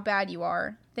or how bad you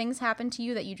are, things happen to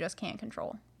you that you just can't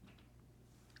control.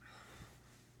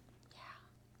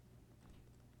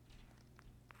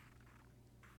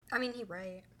 I mean, he's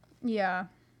right. Yeah.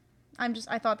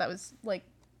 I thought that was, like,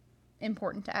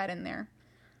 important to add in there.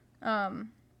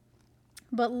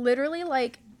 But literally,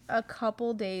 like, a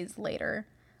couple days later,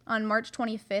 on March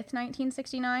 25th,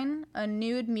 1969, a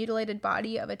nude, mutilated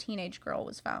body of a teenage girl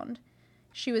was found.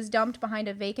 She was dumped behind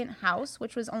a vacant house,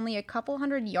 which was only a couple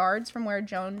hundred yards from where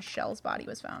Joan Schell's body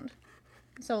was found.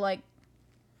 So, like,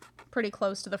 pretty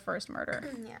close to the first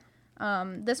murder. Yeah.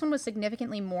 This one was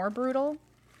significantly more brutal.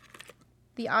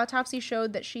 The autopsy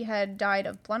showed that she had died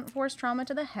of blunt force trauma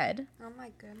to the head. Oh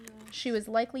my goodness. She was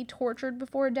likely tortured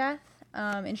before death,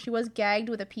 and she was gagged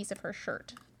with a piece of her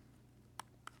shirt.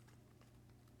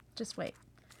 Just wait.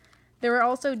 There were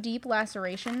also deep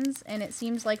lacerations, and it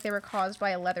seems like they were caused by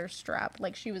a leather strap,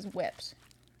 like she was whipped.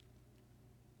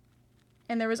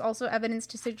 And there was also evidence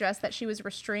to suggest that she was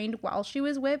restrained while she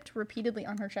was whipped repeatedly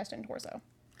on her chest and torso.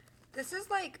 This is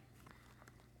like...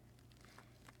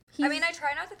 I mean, I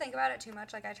try not to think about it too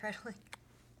much. Like, I try to, like...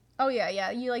 Oh,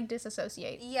 yeah. You, like,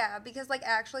 disassociate. Yeah, because, like,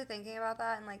 actually thinking about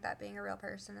that and, like, that being a real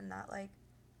person and that, like,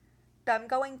 them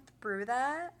going through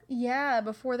that... Yeah,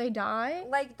 before they die?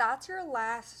 Like, that's your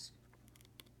last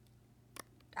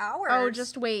hours. Oh,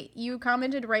 just wait. You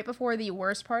commented right before the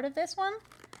worst part of this one?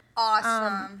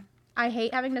 Awesome. I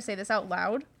hate having to say this out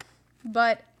loud,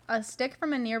 but a stick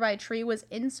from a nearby tree was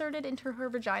inserted into her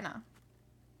vagina.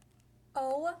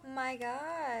 Oh my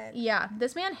god. Yeah,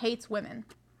 this man hates women.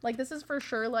 Like, this is for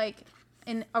sure, like,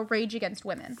 a rage against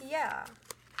women. Yeah.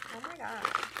 Oh my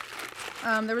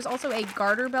god. There was also a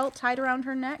garter belt tied around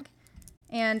her neck,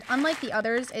 and unlike the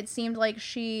others, it seemed like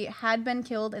she had been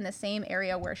killed in the same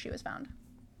area where she was found.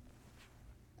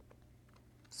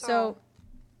 So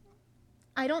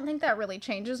I don't think that really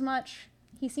changes much.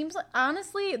 He seems like,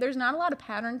 honestly, there's not a lot of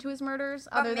pattern to his murders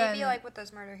other than... maybe, like, with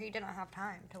this murder, he didn't have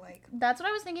time to, like... That's what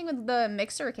I was thinking with the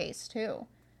Mixer case, too.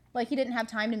 Like, he didn't have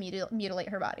time to mutilate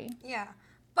her body. Yeah.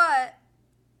 But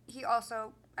he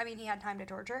also... I mean, he had time to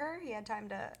torture her. He had time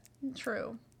to...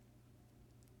 True.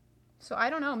 So,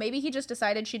 I don't know. Maybe he just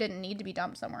decided she didn't need to be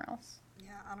dumped somewhere else.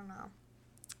 Yeah, I don't know.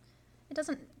 It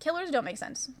doesn't... Killers don't make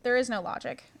sense. There is no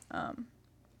logic.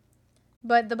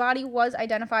 But the body was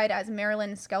identified as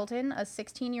Marilyn Skelton, a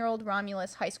 16-year-old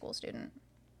Romulus high school student.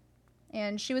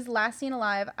 And she was last seen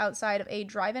alive outside of a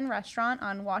drive-in restaurant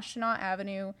on Washtenaw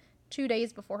Avenue 2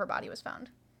 days before her body was found.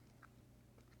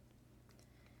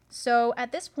 So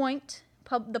at this point,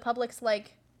 the public's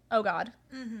like, oh God.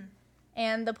 Mm-hmm.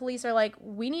 And the police are like,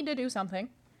 we need to do something.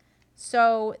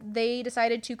 So they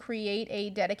decided to create a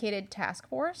dedicated task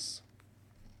force.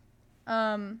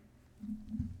 About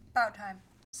time.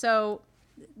 So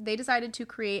they decided to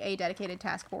create a dedicated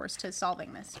task force to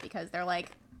solving this because they're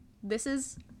like, this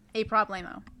is a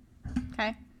problemo.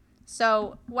 Okay?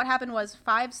 So what happened was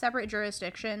 5 separate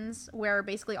jurisdictions where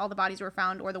basically all the bodies were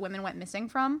found or the women went missing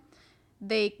from.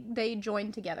 They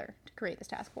joined together to create this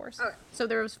task force. Okay. So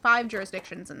there was 5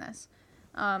 jurisdictions in this,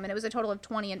 and it was a total of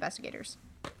 20 investigators.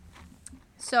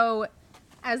 So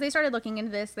as they started looking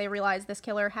into this, they realized this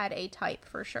killer had a type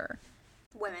for sure.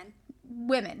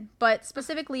 Women, but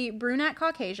specifically brunette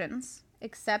Caucasians,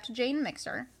 except Jane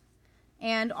Mixer,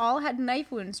 and all had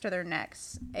knife wounds to their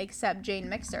necks except Jane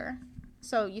Mixer.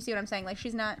 So you see what I'm saying? Like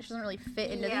she doesn't really fit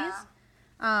into these.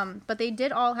 But they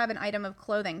did all have an item of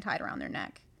clothing tied around their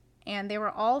neck, and they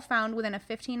were all found within a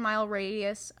 15-mile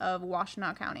radius of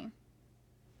Washtenaw County.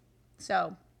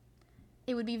 So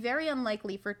it would be very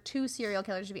unlikely for 2 serial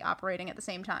killers to be operating at the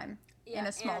same time in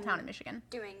a small town in Michigan.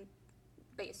 Doing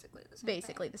basically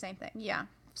the same thing. Yeah.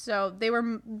 So they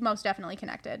were most definitely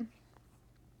connected.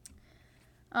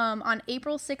 On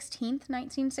April 16th,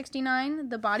 1969,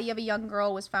 the body of a young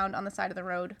girl was found on the side of the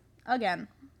road again.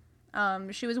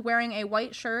 She was wearing a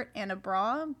white shirt and a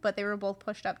bra, but they were both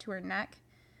pushed up to her neck.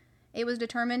 It was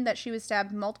determined that she was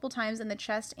stabbed multiple times in the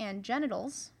chest and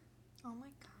genitals. Oh my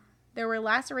god. There were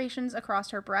lacerations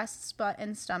across her breasts, butt,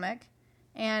 and stomach,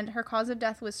 and her cause of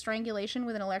death was strangulation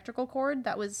with an electrical cord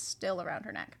that was still around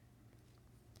her neck.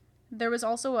 There was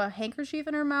also a handkerchief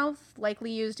in her mouth,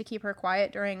 likely used to keep her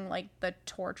quiet during, like, the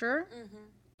torture. Mm-hmm.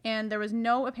 And there was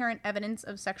no apparent evidence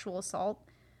of sexual assault,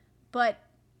 but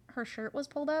her shirt was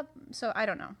pulled up, so I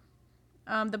don't know.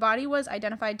 The body was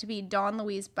identified to be Dawn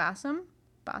Louise Bassam,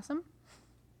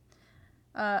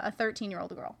 a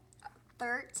 13-year-old girl.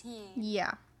 13?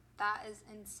 Yeah. That is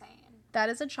insane. That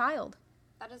is a child.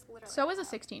 That is literally So is a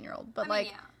 16-year-old, but,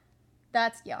 yeah.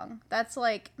 That's young. That's,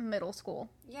 like, middle school.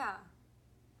 Yeah.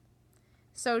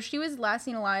 So she was last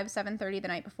seen alive 7:30 the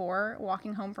night before,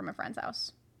 walking home from a friend's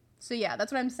house. So yeah,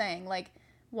 that's what I'm saying. Like,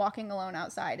 walking alone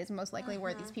outside is most likely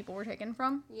where these people were taken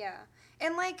from. Yeah.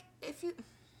 And, like, if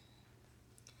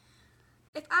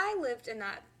I lived in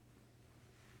that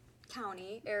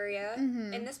county area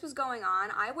and this was going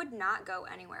on, I would not go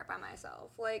anywhere by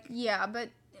myself. Like, yeah, but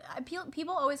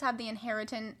people always have the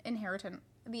inherent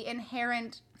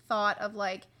thought of,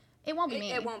 like, it won't be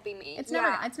me. It won't be me. It's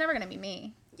never going to be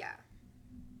me. Yeah.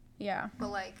 Yeah. But,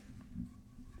 like,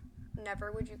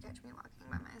 never would you catch me walking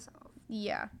by myself.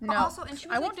 Yeah. No. But also, and she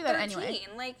was, I won't do that 13. Anyway.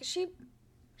 Like, she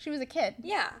was a kid.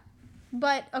 Yeah.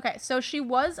 But, okay, so she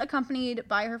was accompanied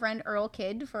by her friend Earl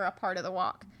Kidd for a part of the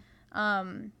walk.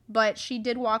 But she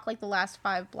did walk, like, the last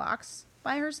 5 blocks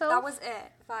by herself. That was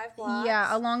it. 5 blocks?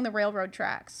 Yeah, along the railroad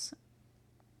tracks.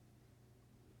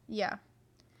 Yeah.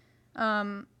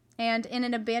 And in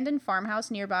an abandoned farmhouse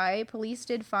nearby, police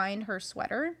did find her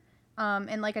sweater,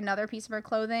 and, like, another piece of her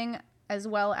clothing, as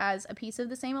well as a piece of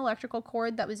the same electrical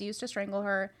cord that was used to strangle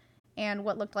her, and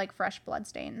what looked like fresh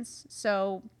bloodstains.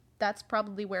 So that's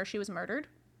probably where she was murdered.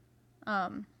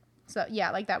 So,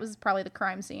 yeah, like, that was probably the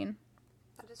crime scene.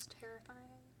 That is terrifying.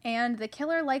 And the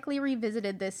killer likely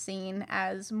revisited this scene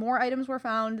as more items were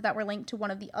found that were linked to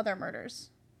one of the other murders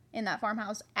in that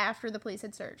farmhouse after the police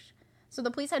had searched. So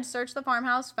the police had searched the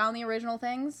farmhouse, found the original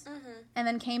things, and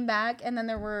then came back, and then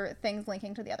there were things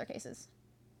linking to the other cases.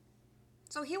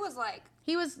 So he was like...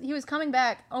 He was coming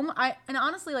back, and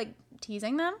honestly, like,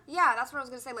 teasing them. Yeah, that's what I was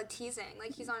going to say, like, teasing.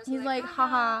 Like, he's honestly like,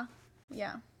 haha.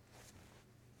 Yeah.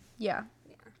 Yeah.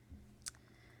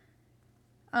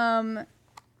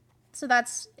 So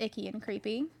that's icky and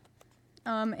creepy.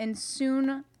 And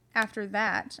soon after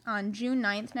that, on June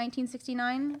 9th,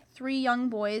 1969, 3 young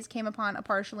boys came upon a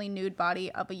partially nude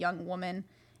body of a young woman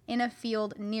in a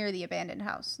field near the abandoned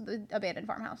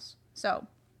farmhouse. So,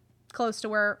 close to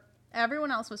where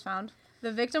everyone else was found.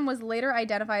 The victim was later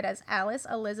identified as Alice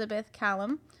Elizabeth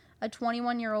Callum, a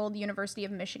 21-year-old University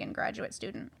of Michigan graduate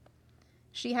student.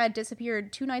 She had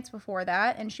disappeared 2 nights before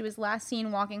that, and she was last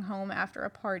seen walking home after a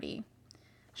party.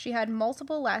 She had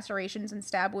multiple lacerations and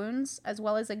stab wounds, as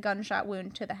well as a gunshot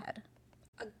wound to the head.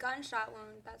 A gunshot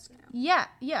wound? That's new.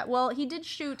 Yeah. Well, he did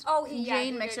shoot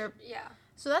Jane Mixer. Yeah.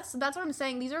 So that's what I'm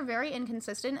saying. These are very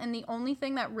inconsistent, and the only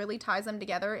thing that really ties them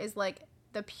together is, like,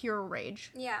 the pure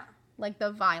rage. Yeah. Like,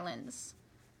 the violence.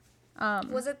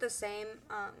 Was it the same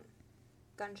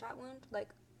gunshot wound? Like,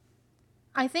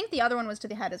 I think the other one was to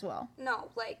the head as well. No,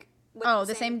 like... with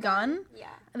the same gun? Yeah.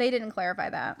 They didn't clarify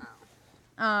that.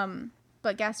 Oh.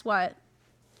 But guess what?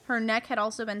 Her neck had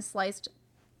also been sliced,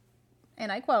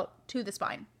 and I quote, to the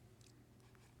spine.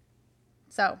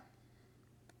 So,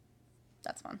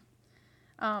 that's fun.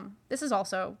 This is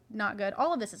also not good.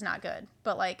 All of this is not good,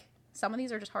 but, like, some of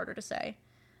these are just harder to say.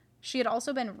 She had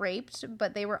also been raped,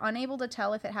 but they were unable to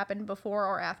tell if it happened before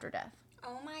or after death.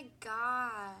 Oh my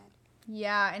god.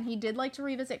 Yeah, and he did like to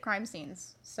revisit crime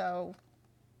scenes, so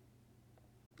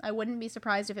I wouldn't be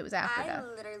surprised if it was after death.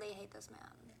 I literally hate this man.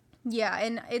 Yeah,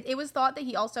 and it was thought that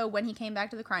he also, when he came back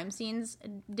to the crime scenes,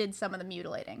 did some of the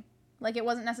mutilating. Like, it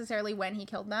wasn't necessarily when he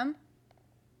killed them.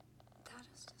 That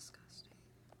is disgusting.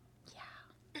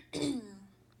 Yeah.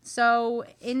 So,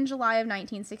 in July of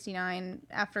 1969,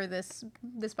 after this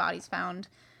body's found,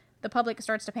 the public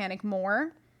starts to panic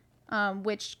more,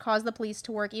 which caused the police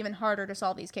to work even harder to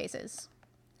solve these cases.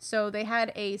 So, they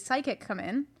had a psychic come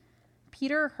in,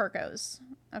 Peter Hurkos.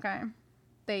 Okay?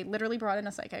 They literally brought in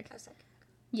a psychic. A psychic.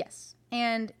 Yes.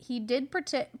 And he did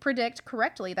predict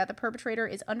correctly that the perpetrator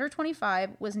is under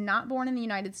 25, was not born in the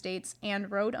United States,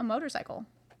 and rode a motorcycle.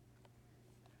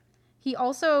 He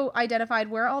also identified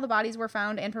where all the bodies were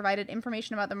found and provided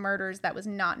information about the murders that was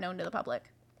not known to the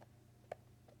public.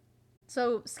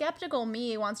 So, skeptical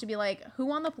me wants to be like,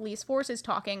 who on the police force is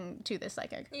talking to this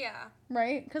psychic? Yeah.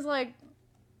 Right? Because, like,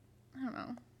 I don't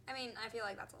know. I mean, I feel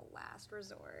like that's a last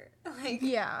resort. Like,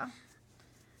 yeah.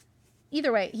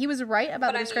 Either way, he was right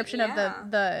about the description of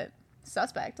the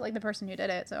suspect, like the person who did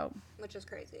it, so. Which is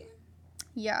crazy.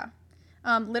 Yeah.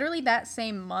 Literally that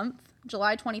same month,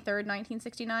 July 23rd,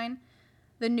 1969,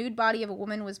 the nude body of a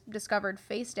woman was discovered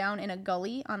face down in a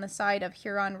gully on the side of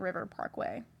Huron River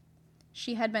Parkway.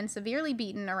 She had been severely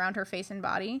beaten around her face and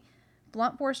body,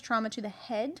 blunt force trauma to the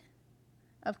head,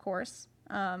 of course.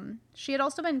 She had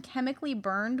also been chemically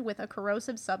burned with a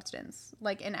corrosive substance,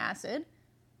 like an acid.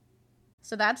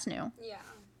 So that's new.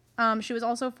 Yeah. She was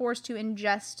also forced to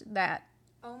ingest that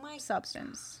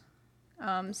substance.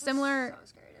 Similar. So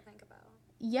scary to think about.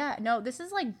 Yeah, no, this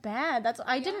is like bad.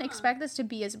 I didn't expect this to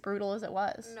be as brutal as it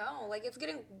was. No, like it's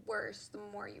getting worse the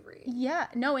more you read. Yeah,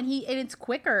 no, and it's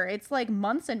quicker. It's like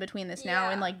months in between this now,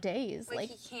 and like days. Like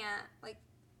he can't like.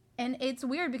 And it's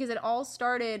weird because it all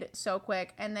started so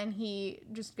quick, and then he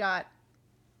just got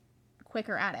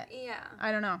quicker at it. Yeah.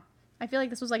 I don't know. I feel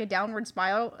like this was like a downward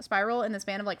spiral in the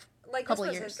span of like a couple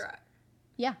of years. His drug.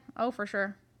 Yeah. Oh, for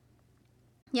sure.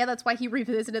 Yeah, that's why he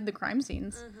revisited the crime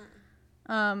scenes.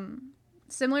 Mm-hmm.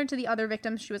 Similar to the other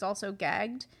victims, she was also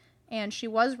gagged, and she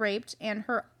was raped, and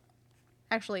her,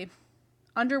 actually,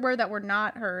 underwear that were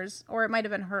not hers, or it might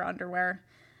have been her underwear,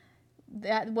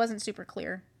 that wasn't super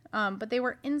clear, but they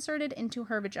were inserted into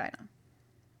her vagina.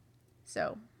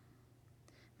 So,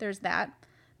 there's that.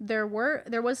 There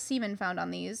was semen found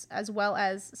on these, as well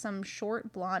as some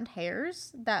short blonde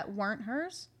hairs that weren't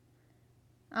hers.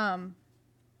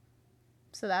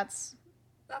 So that's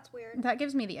weird. That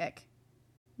gives me the ick.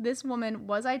 This woman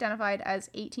was identified as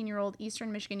 18-year-old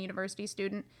Eastern Michigan University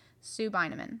student Sue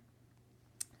Beineman.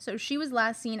 So she was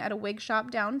last seen at a wig shop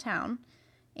downtown,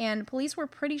 and police were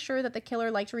pretty sure that the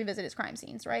killer liked to revisit his crime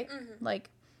scenes, right? Mm-hmm.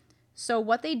 So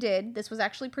what they did, this was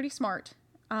actually pretty smart.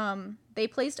 They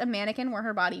placed a mannequin where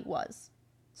her body was.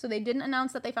 So they didn't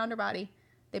announce that they found her body.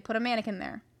 They put a mannequin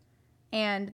there.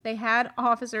 And they had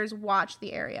officers watch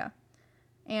the area.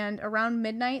 And around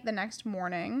midnight the next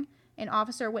morning, an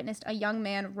officer witnessed a young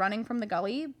man running from the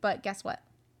gully, but guess what?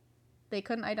 They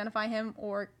couldn't identify him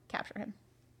or capture him.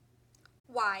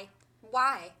 Why?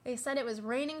 They said it was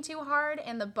raining too hard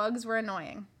and the bugs were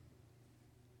annoying.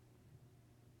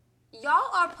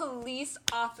 Y'all are police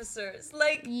officers.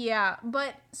 Like, yeah,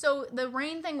 but so the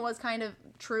rain thing was kind of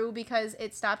true because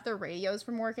it stopped their radios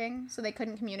from working, so they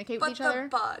couldn't communicate with each other.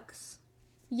 But the bugs.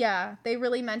 Yeah, they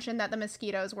really mentioned that the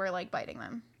mosquitoes were like biting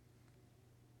them.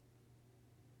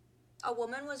 A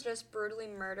woman was just brutally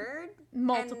murdered?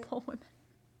 Multiple women.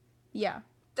 Yeah.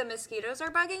 The mosquitoes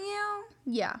are bugging you?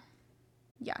 Yeah.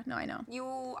 Yeah, no, I know. You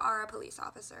are a police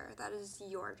officer. That is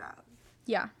your job.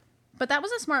 Yeah. But that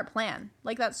was a smart plan.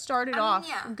 Like, that started off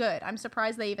good. I'm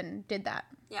surprised they even did that.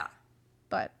 Yeah.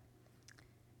 But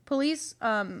police,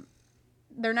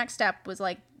 their next step was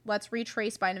like, let's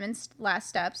retrace Beineman's last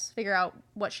steps, figure out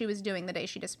what she was doing the day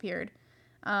she disappeared.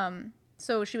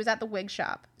 So she was at the wig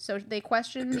shop. So they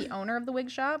questioned the owner of the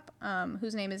wig shop,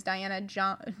 whose name is Diana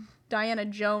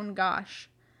Joan Gosh.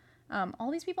 All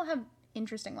these people have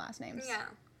interesting last names. Yeah.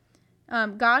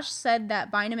 Gosh said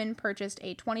that Beineman purchased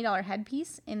a $20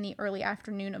 headpiece in the early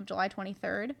afternoon of July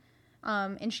 23rd,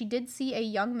 and she did see a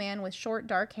young man with short,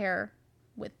 dark hair,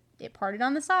 with it parted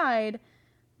on the side,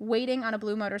 waiting on a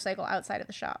blue motorcycle outside of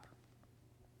the shop.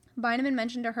 Beineman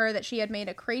mentioned to her that she had made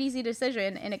a crazy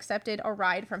decision and accepted a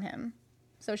ride from him.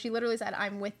 So she literally said,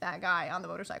 I'm with that guy on the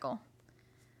motorcycle.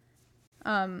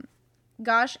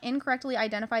 Gosh incorrectly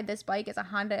identified this bike as a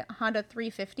Honda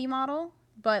 350 model,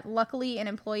 but luckily an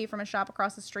employee from a shop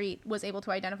across the street was able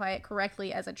to identify it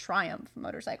correctly as a Triumph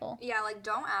motorcycle. Yeah, like,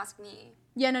 don't ask me.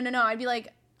 Yeah, no. I'd be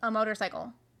like, a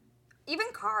motorcycle. Even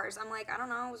cars. I'm like, I don't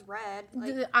know, it was red.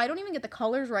 Like, I don't even get the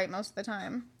colors right most of the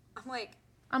time.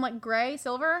 I'm like, gray,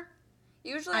 silver?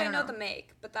 Usually I know the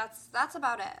make, but that's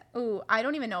about it. Ooh, I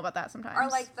don't even know about that sometimes. Or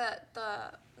like the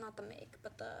not the make,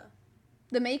 but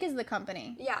the make is the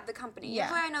company. Yeah, the company. Yeah.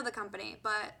 Usually I know the company,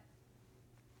 but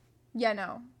yeah,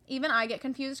 no. Even I get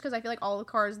confused because I feel like all the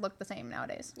cars look the same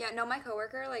nowadays. Yeah, no, my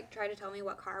coworker like tried to tell me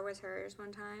what car was hers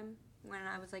one time when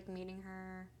I was like meeting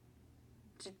her.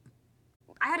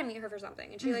 I had to meet her for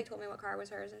something, and she like told me what car was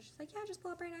hers, and she's like, "Yeah, just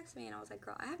pull up right next to me." And I was like,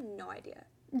 "Girl, I have no idea."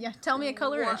 Yeah, tell me a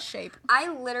color and a shape. I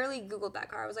literally Googled that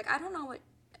car. I was like, I don't know what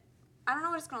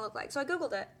it's gonna look like. So I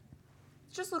Googled it.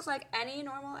 It just looks like any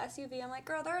normal SUV. I'm like,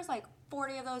 girl, there's like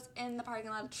 40 of those in the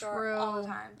parking lot of the store all the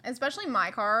time. Especially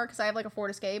my car, because I have like a Ford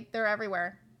Escape. They're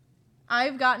everywhere.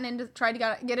 I've tried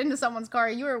to get into someone's car.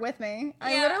 You were with me.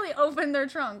 I literally opened their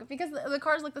trunk because the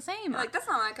cars look the same. Like, that's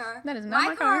not my car. That is not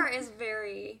my car. My car is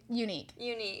very unique,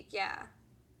 yeah.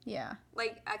 Yeah.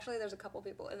 Like, actually, there's a couple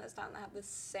people in this town that have the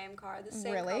same car, the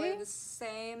same really? color, the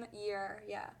same year,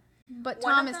 yeah. But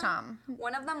Tom is Tom.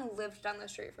 One of them lived down the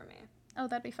street from me. Oh,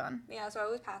 that'd be fun. Yeah, so I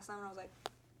always passed them, and I was like,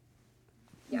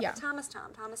 yeah. But Tom is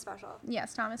Tom. Tom is special.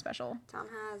 Yes, Tom is special. Tom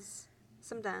has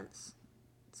some dents.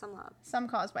 Some love. Some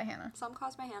caused by Hannah. Some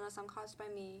caused by Hannah, some caused by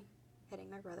me hitting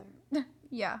my brother.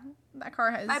 Yeah, that car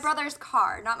has... My brother's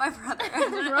car, not my brother.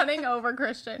 running over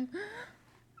Christian.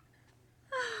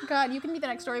 God, you can be the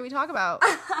next story we talk about.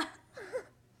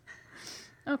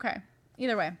 Okay,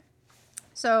 either way.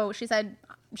 So she said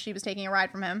she was taking a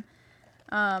ride from him.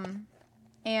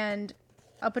 And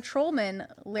a patrolman,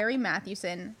 Larry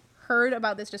Mathewson, heard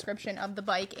about this description of the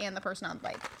bike and the person on the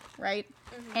bike, right?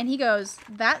 Mm-hmm. And he goes,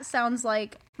 that sounds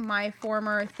like my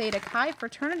former Theta Chi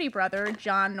fraternity brother,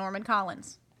 John Norman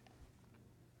Collins.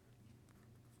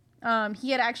 He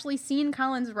had actually seen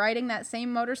Collins riding that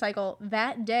same motorcycle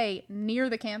that day near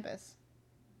the campus.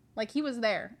 Like, he was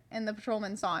there, and the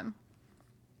patrolman saw him.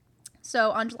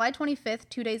 So, on July 25th,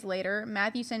 2 days later,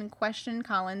 Mathewson questioned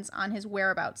Collins on his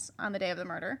whereabouts on the day of the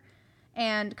murder.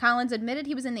 And Collins admitted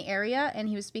he was in the area, and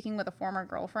he was speaking with a former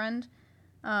girlfriend.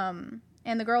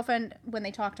 And the girlfriend, when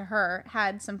they talked to her,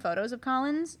 had some photos of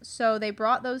Collins. So they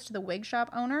brought those to the wig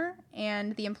shop owner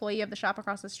and the employee of the shop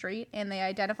across the street, and they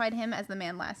identified him as the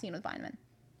man last seen with Vineman.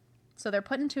 So they're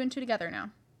putting two and two together now.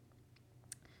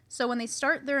 So when they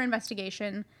start their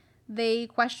investigation, they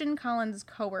question Collins'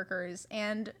 coworkers,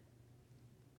 and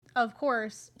of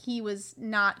course, he was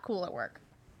not cool at work.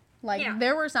 Like,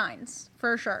 there were signs,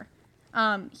 for sure.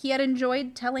 He had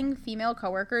enjoyed telling female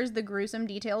coworkers the gruesome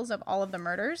details of all of the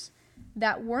murders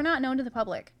that were not known to the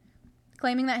public,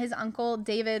 claiming that his uncle,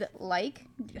 David Leik,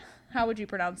 how would you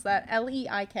pronounce that?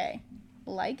 L-E-I-K.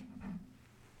 Leik?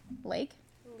 Leik?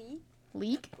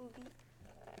 Leak?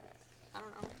 I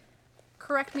don't know.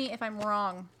 Correct me if I'm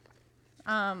wrong.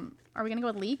 Are we going to go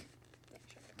with Leak? Yeah,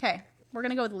 sure. Okay, we're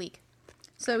going to go with Leak.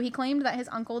 So he claimed that his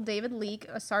uncle, David Leak,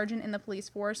 a sergeant in the police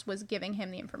force, was giving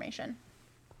him the information.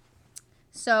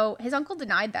 So his uncle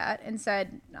denied that and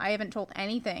said, I haven't told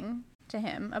anything to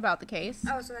him about the case.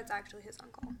 Oh, so that's actually his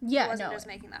uncle. Yeah, he wasn't no. just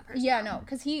making that person Yeah, up. no,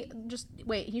 because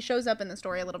he shows up in the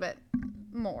story a little bit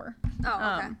more.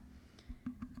 Oh, okay.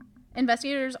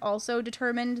 Investigators also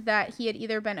determined that he had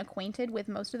either been acquainted with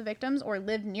most of the victims or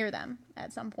lived near them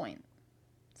at some point.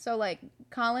 So, like,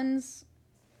 Collins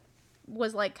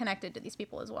was, like, connected to these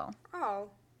people as well. Oh,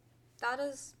 that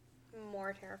is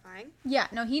more terrifying. Yeah,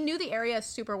 no, he knew the area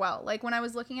super well. Like, when I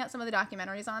was looking at some of the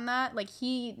documentaries on that, like,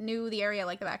 he knew the area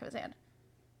like the back of his hand.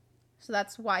 So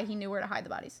that's why he knew where to hide the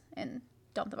bodies and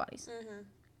dump the bodies. Mm-hmm.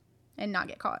 And not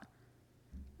get caught.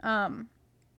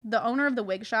 The owner of the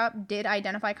wig shop did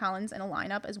identify Collins in a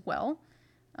lineup as well.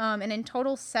 And in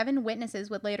total, 7 witnesses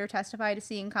would later testify to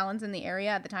seeing Collins in the area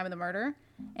at the time of the murder.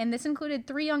 And this included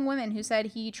 3 young women who said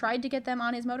he tried to get them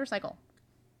on his motorcycle.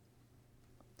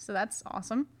 So that's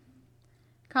awesome.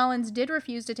 Collins did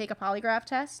refuse to take a polygraph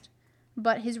test,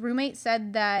 but his roommate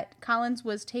said that Collins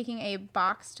was taking a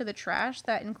box to the trash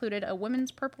that included a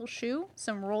women's purple shoe,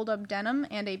 some rolled up denim,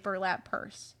 and a burlap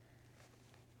purse.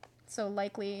 So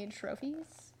likely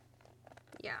trophies?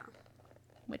 Yeah.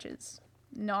 Which is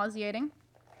nauseating.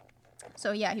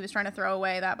 So yeah, he was trying to throw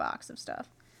away that box of stuff.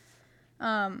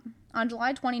 On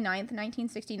July 29th,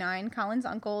 1969, Collins'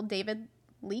 uncle, David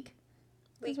Leak.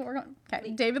 That's what we're going. Okay,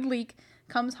 Leak. David Leak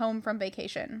comes home from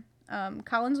vacation.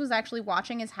 Collins was actually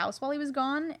watching his house while he was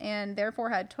gone, and therefore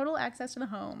had total access to the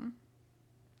home.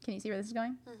 Can you see where this is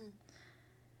going? Mm-hmm.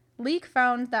 Leak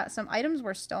found that some items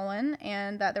were stolen,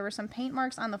 and that there were some paint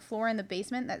marks on the floor in the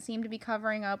basement that seemed to be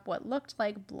covering up what looked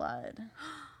like blood.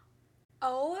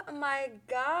 Oh my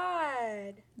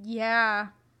god. Yeah.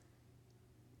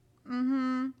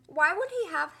 Mm-hmm. Why would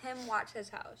he have him watch his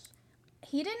house?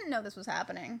 He didn't know this was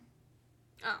happening.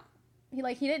 Oh.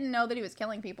 He didn't know that he was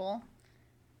killing people.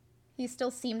 He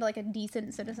still seemed like a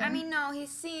decent citizen. I mean, no, he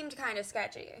seemed kind of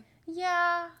sketchy.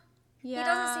 Yeah. He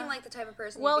doesn't seem like the type of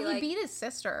person. Well, he beat his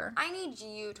sister. I need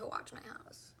you to watch my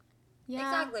house. Yeah.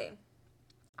 Exactly.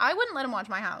 I wouldn't let him watch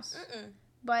my house. Mm-mm.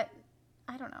 But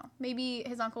I don't know. Maybe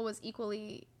his uncle was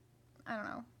equally. I don't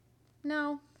know.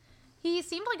 No, he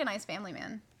seemed like a nice family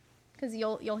man. Because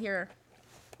you'll hear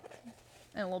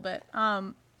in a little bit.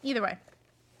 Either way,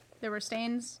 there were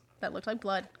stains that looked like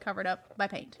blood covered up by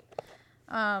paint.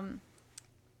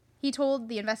 He told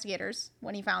the investigators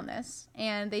when he found this,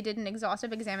 and they did an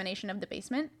exhaustive examination of the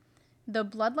basement. The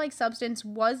blood-like substance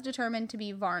was determined to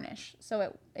be varnish,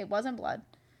 so it wasn't blood.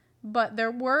 But there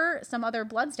were some other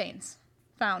blood stains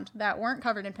found that weren't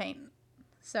covered in paint.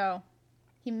 So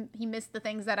he missed the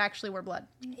things that actually were blood,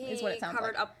 is what it sounds like. He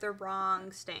covered up the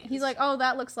wrong stains. He's like, oh,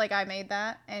 that looks like I made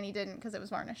that, and he didn't because it was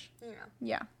varnish.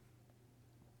 Yeah.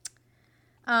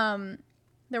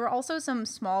 There were also some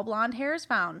small blonde hairs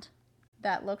found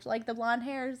that looked like the blonde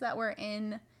hairs that were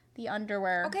in the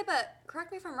underwear. Okay, but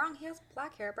correct me if I'm wrong. He has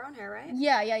black hair, brown hair, right?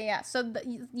 Yeah. So,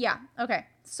 okay.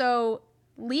 So,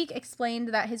 Leek explained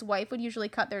that his wife would usually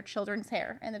cut their children's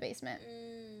hair in the basement.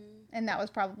 And that was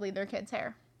probably their kids'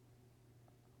 hair.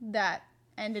 That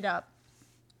ended up,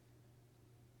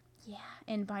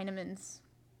 in Beineman's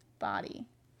body.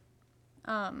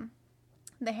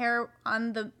 The hair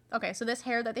on the... Okay, so this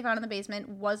hair that they found in the basement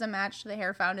was a match to the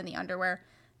hair found in the underwear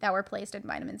that were placed in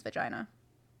Beineman's vagina.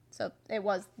 So it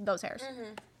was those hairs.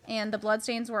 Mm-hmm. And the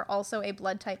bloodstains were also a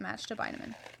blood type match to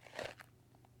Beineman.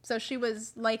 So she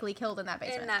was likely killed in that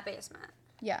basement. In that basement.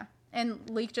 Yeah. And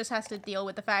Leek just has to deal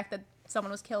with the fact that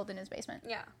someone was killed in his basement.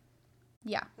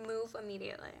 Yeah. Move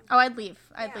immediately. Oh, I'd leave.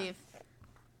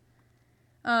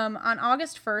 On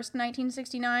August 1st,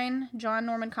 1969, John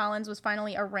Norman Collins was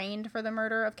finally arraigned for the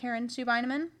murder of Karen Sue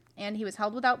Beineman, and he was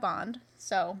held without bond,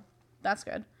 so that's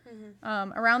good.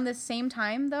 Mm-hmm. Around this same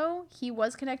time, though, he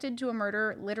was connected to a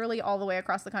murder literally all the way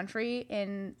across the country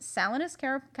in Salinas,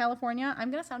 California.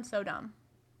 I'm going to sound so dumb.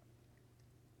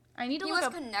 I need to look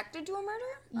up... He was connected to a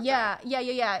murder? Okay.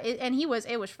 Yeah.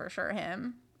 It was for sure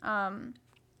him.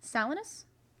 Salinas?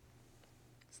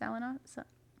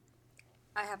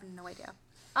 I have no idea.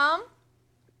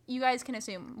 You guys can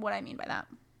assume what I mean by that.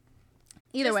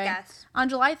 Either way, guess. On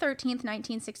July 13th,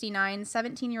 1969,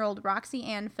 17-year-old Roxy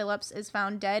Ann Phillips is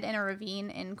found dead in a ravine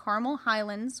in Carmel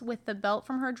Highlands with the belt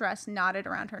from her dress knotted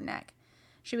around her neck.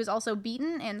 She was also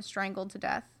beaten and strangled to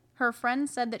death. Her friend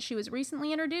said that she was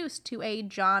recently introduced to a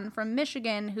John from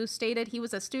Michigan who stated he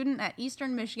was a student at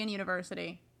Eastern Michigan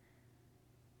University.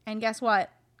 And guess what?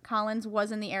 Collins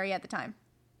was in the area at the time.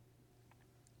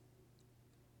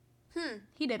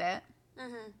 He did it.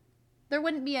 Mm-hmm. There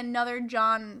wouldn't be another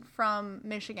John from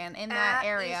Michigan in that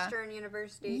area. At Eastern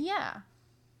University. Yeah.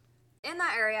 In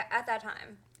that area at that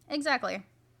time. Exactly.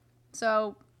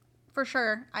 So, for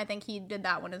sure, I think he did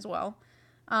that one as well.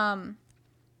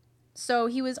 So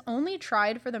he was only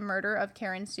tried for the murder of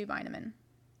Karen Sue Beineman.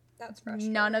 That's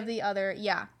frustrating. None of the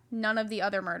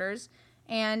other murders.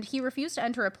 And he refused to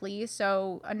enter a plea,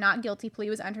 so a not guilty plea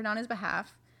was entered on his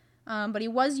behalf. But he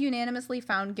was unanimously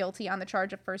found guilty on the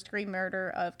charge of first-degree murder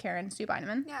of Karen Sue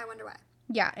Beineman. Yeah, I wonder why.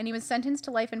 Yeah, and he was sentenced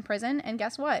to life in prison, and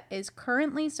guess what? Is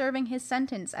currently serving his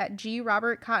sentence at G.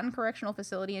 Robert Cotton Correctional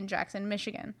Facility in Jackson,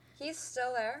 Michigan. He's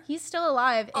still there? He's still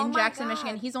alive in Jackson,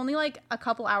 Michigan. He's only like a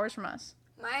couple hours from us.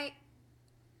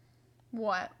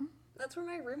 What? That's where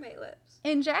my roommate lives.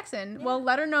 In Jackson? Yeah. Well,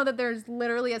 let her know that there's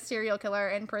literally a serial killer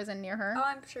in prison near her. Oh,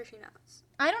 I'm sure she knows.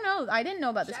 I don't know. I didn't know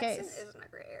about this case. Jackson isn't a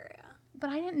great area. But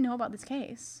I didn't know about this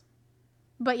case.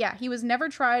 But yeah, he was never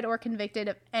tried or convicted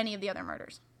of any of the other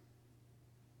murders.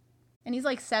 And he's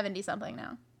like 70-something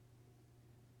now.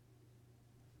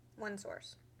 One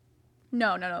source.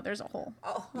 No. There's a whole.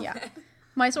 Oh, okay. Yeah.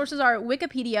 My sources are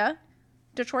Wikipedia,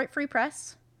 Detroit Free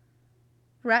Press,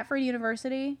 Radford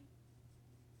University,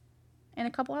 and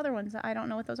a couple other ones that I don't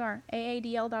know what those are.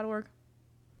 AADL.org.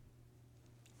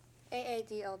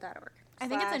 AADL.org. I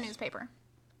think it's a newspaper.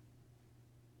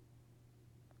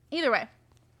 Either way,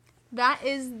 that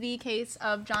is the case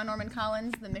of John Norman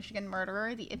Collins, the Michigan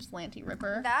murderer, the Ypsilanti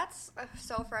Ripper. That's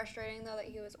so frustrating, though, that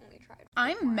he was only tried for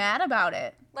I'm mad about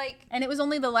it. And it was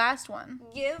only the last one.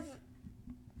 Give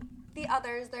the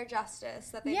others their justice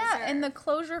that they deserve. Yeah, and the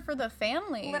closure for the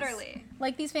families. Literally.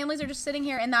 Like, these families are just sitting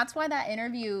here, and that's why that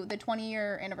interview, the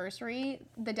 20-year anniversary,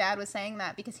 the dad was saying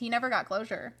that, because he never got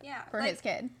closure for his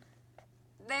kid.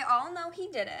 They all know he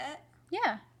did it.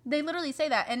 Yeah. They literally say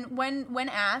that. And when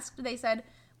asked, they said,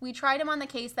 we tried him on the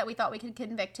case that we thought we could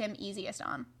convict him easiest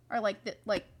on. Or, we could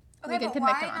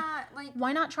convict him on.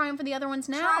 Why not try him for the other ones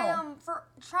now?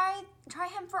 Try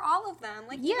him for all of them.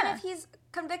 Even if he's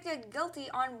convicted guilty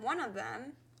on one of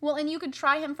them. Well, and you could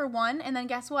try him for one, and then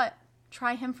guess what?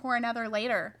 Try him for another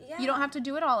later. Yeah. You don't have to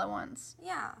do it all at once.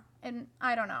 Yeah. And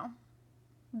I don't know.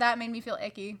 That made me feel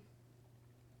icky.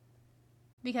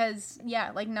 Because,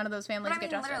 yeah, like, none of those families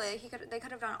get justice. Literally, they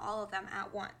could have done all of them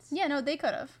at once. Yeah, no, they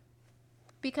could have.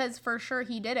 Because for sure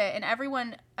he did it, and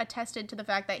everyone attested to the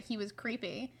fact that he was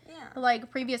creepy. Yeah. Like,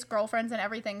 previous girlfriends and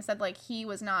everything said, like, he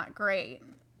was not great.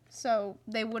 So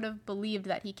they would have believed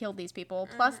that he killed these people.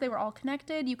 Plus, they were all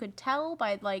connected. You could tell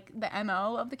by, like, the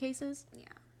MO of the cases. Yeah,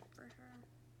 for sure.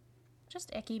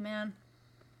 Just icky, man.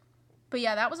 But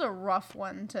yeah, that was a rough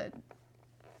one to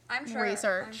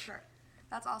research. I'm sure.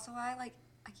 That's also why, like,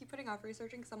 I keep putting off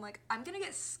researching because I'm like, I'm going to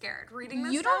get scared reading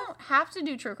this You stuff. don't have to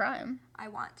do true crime. I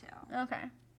want to. Okay.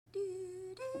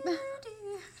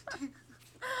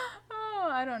 Oh,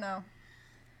 I don't know.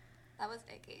 That was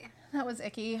icky. That was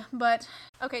icky. But,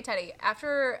 okay, Teddy,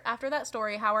 after that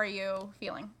story, how are you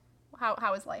feeling?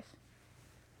 How is life?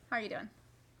 How are you doing?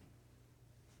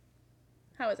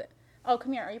 How is it? Oh,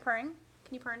 come here. Are you purring?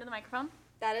 Can you purr into the microphone?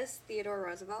 That is Theodore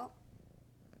Roosevelt.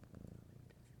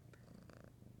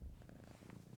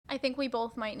 I think we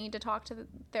both might need to talk to the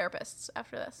therapists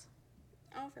after this.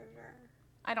 Oh, for sure.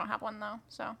 I don't have one, though,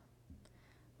 so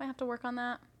might have to work on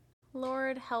that.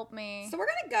 Lord help me. So we're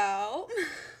going to go.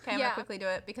 Okay, I'm going to quickly do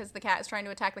it because the cat is trying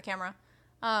to attack the camera.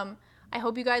 I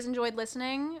hope you guys enjoyed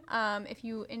listening. If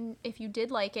you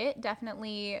did like it,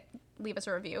 definitely leave us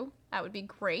a review. That would be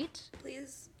great.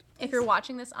 Please. If you're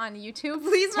watching this on YouTube,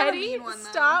 please not a Teddy, mean one, though.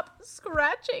 stop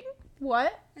scratching.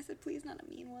 What? I said please not a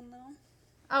mean one, though.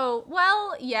 Oh,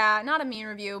 well, yeah, not a mean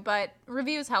review, but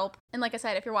reviews help. And like I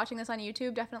said, if you're watching this on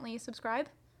YouTube, definitely subscribe.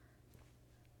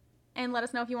 And let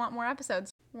us know if you want more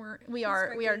episodes. We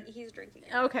are. He's drinking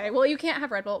it. Okay, well, you can't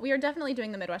have Red Bull. We are definitely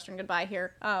doing the Midwestern goodbye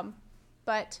here.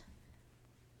 But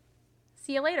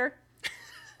see you later.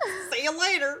 See you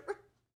later.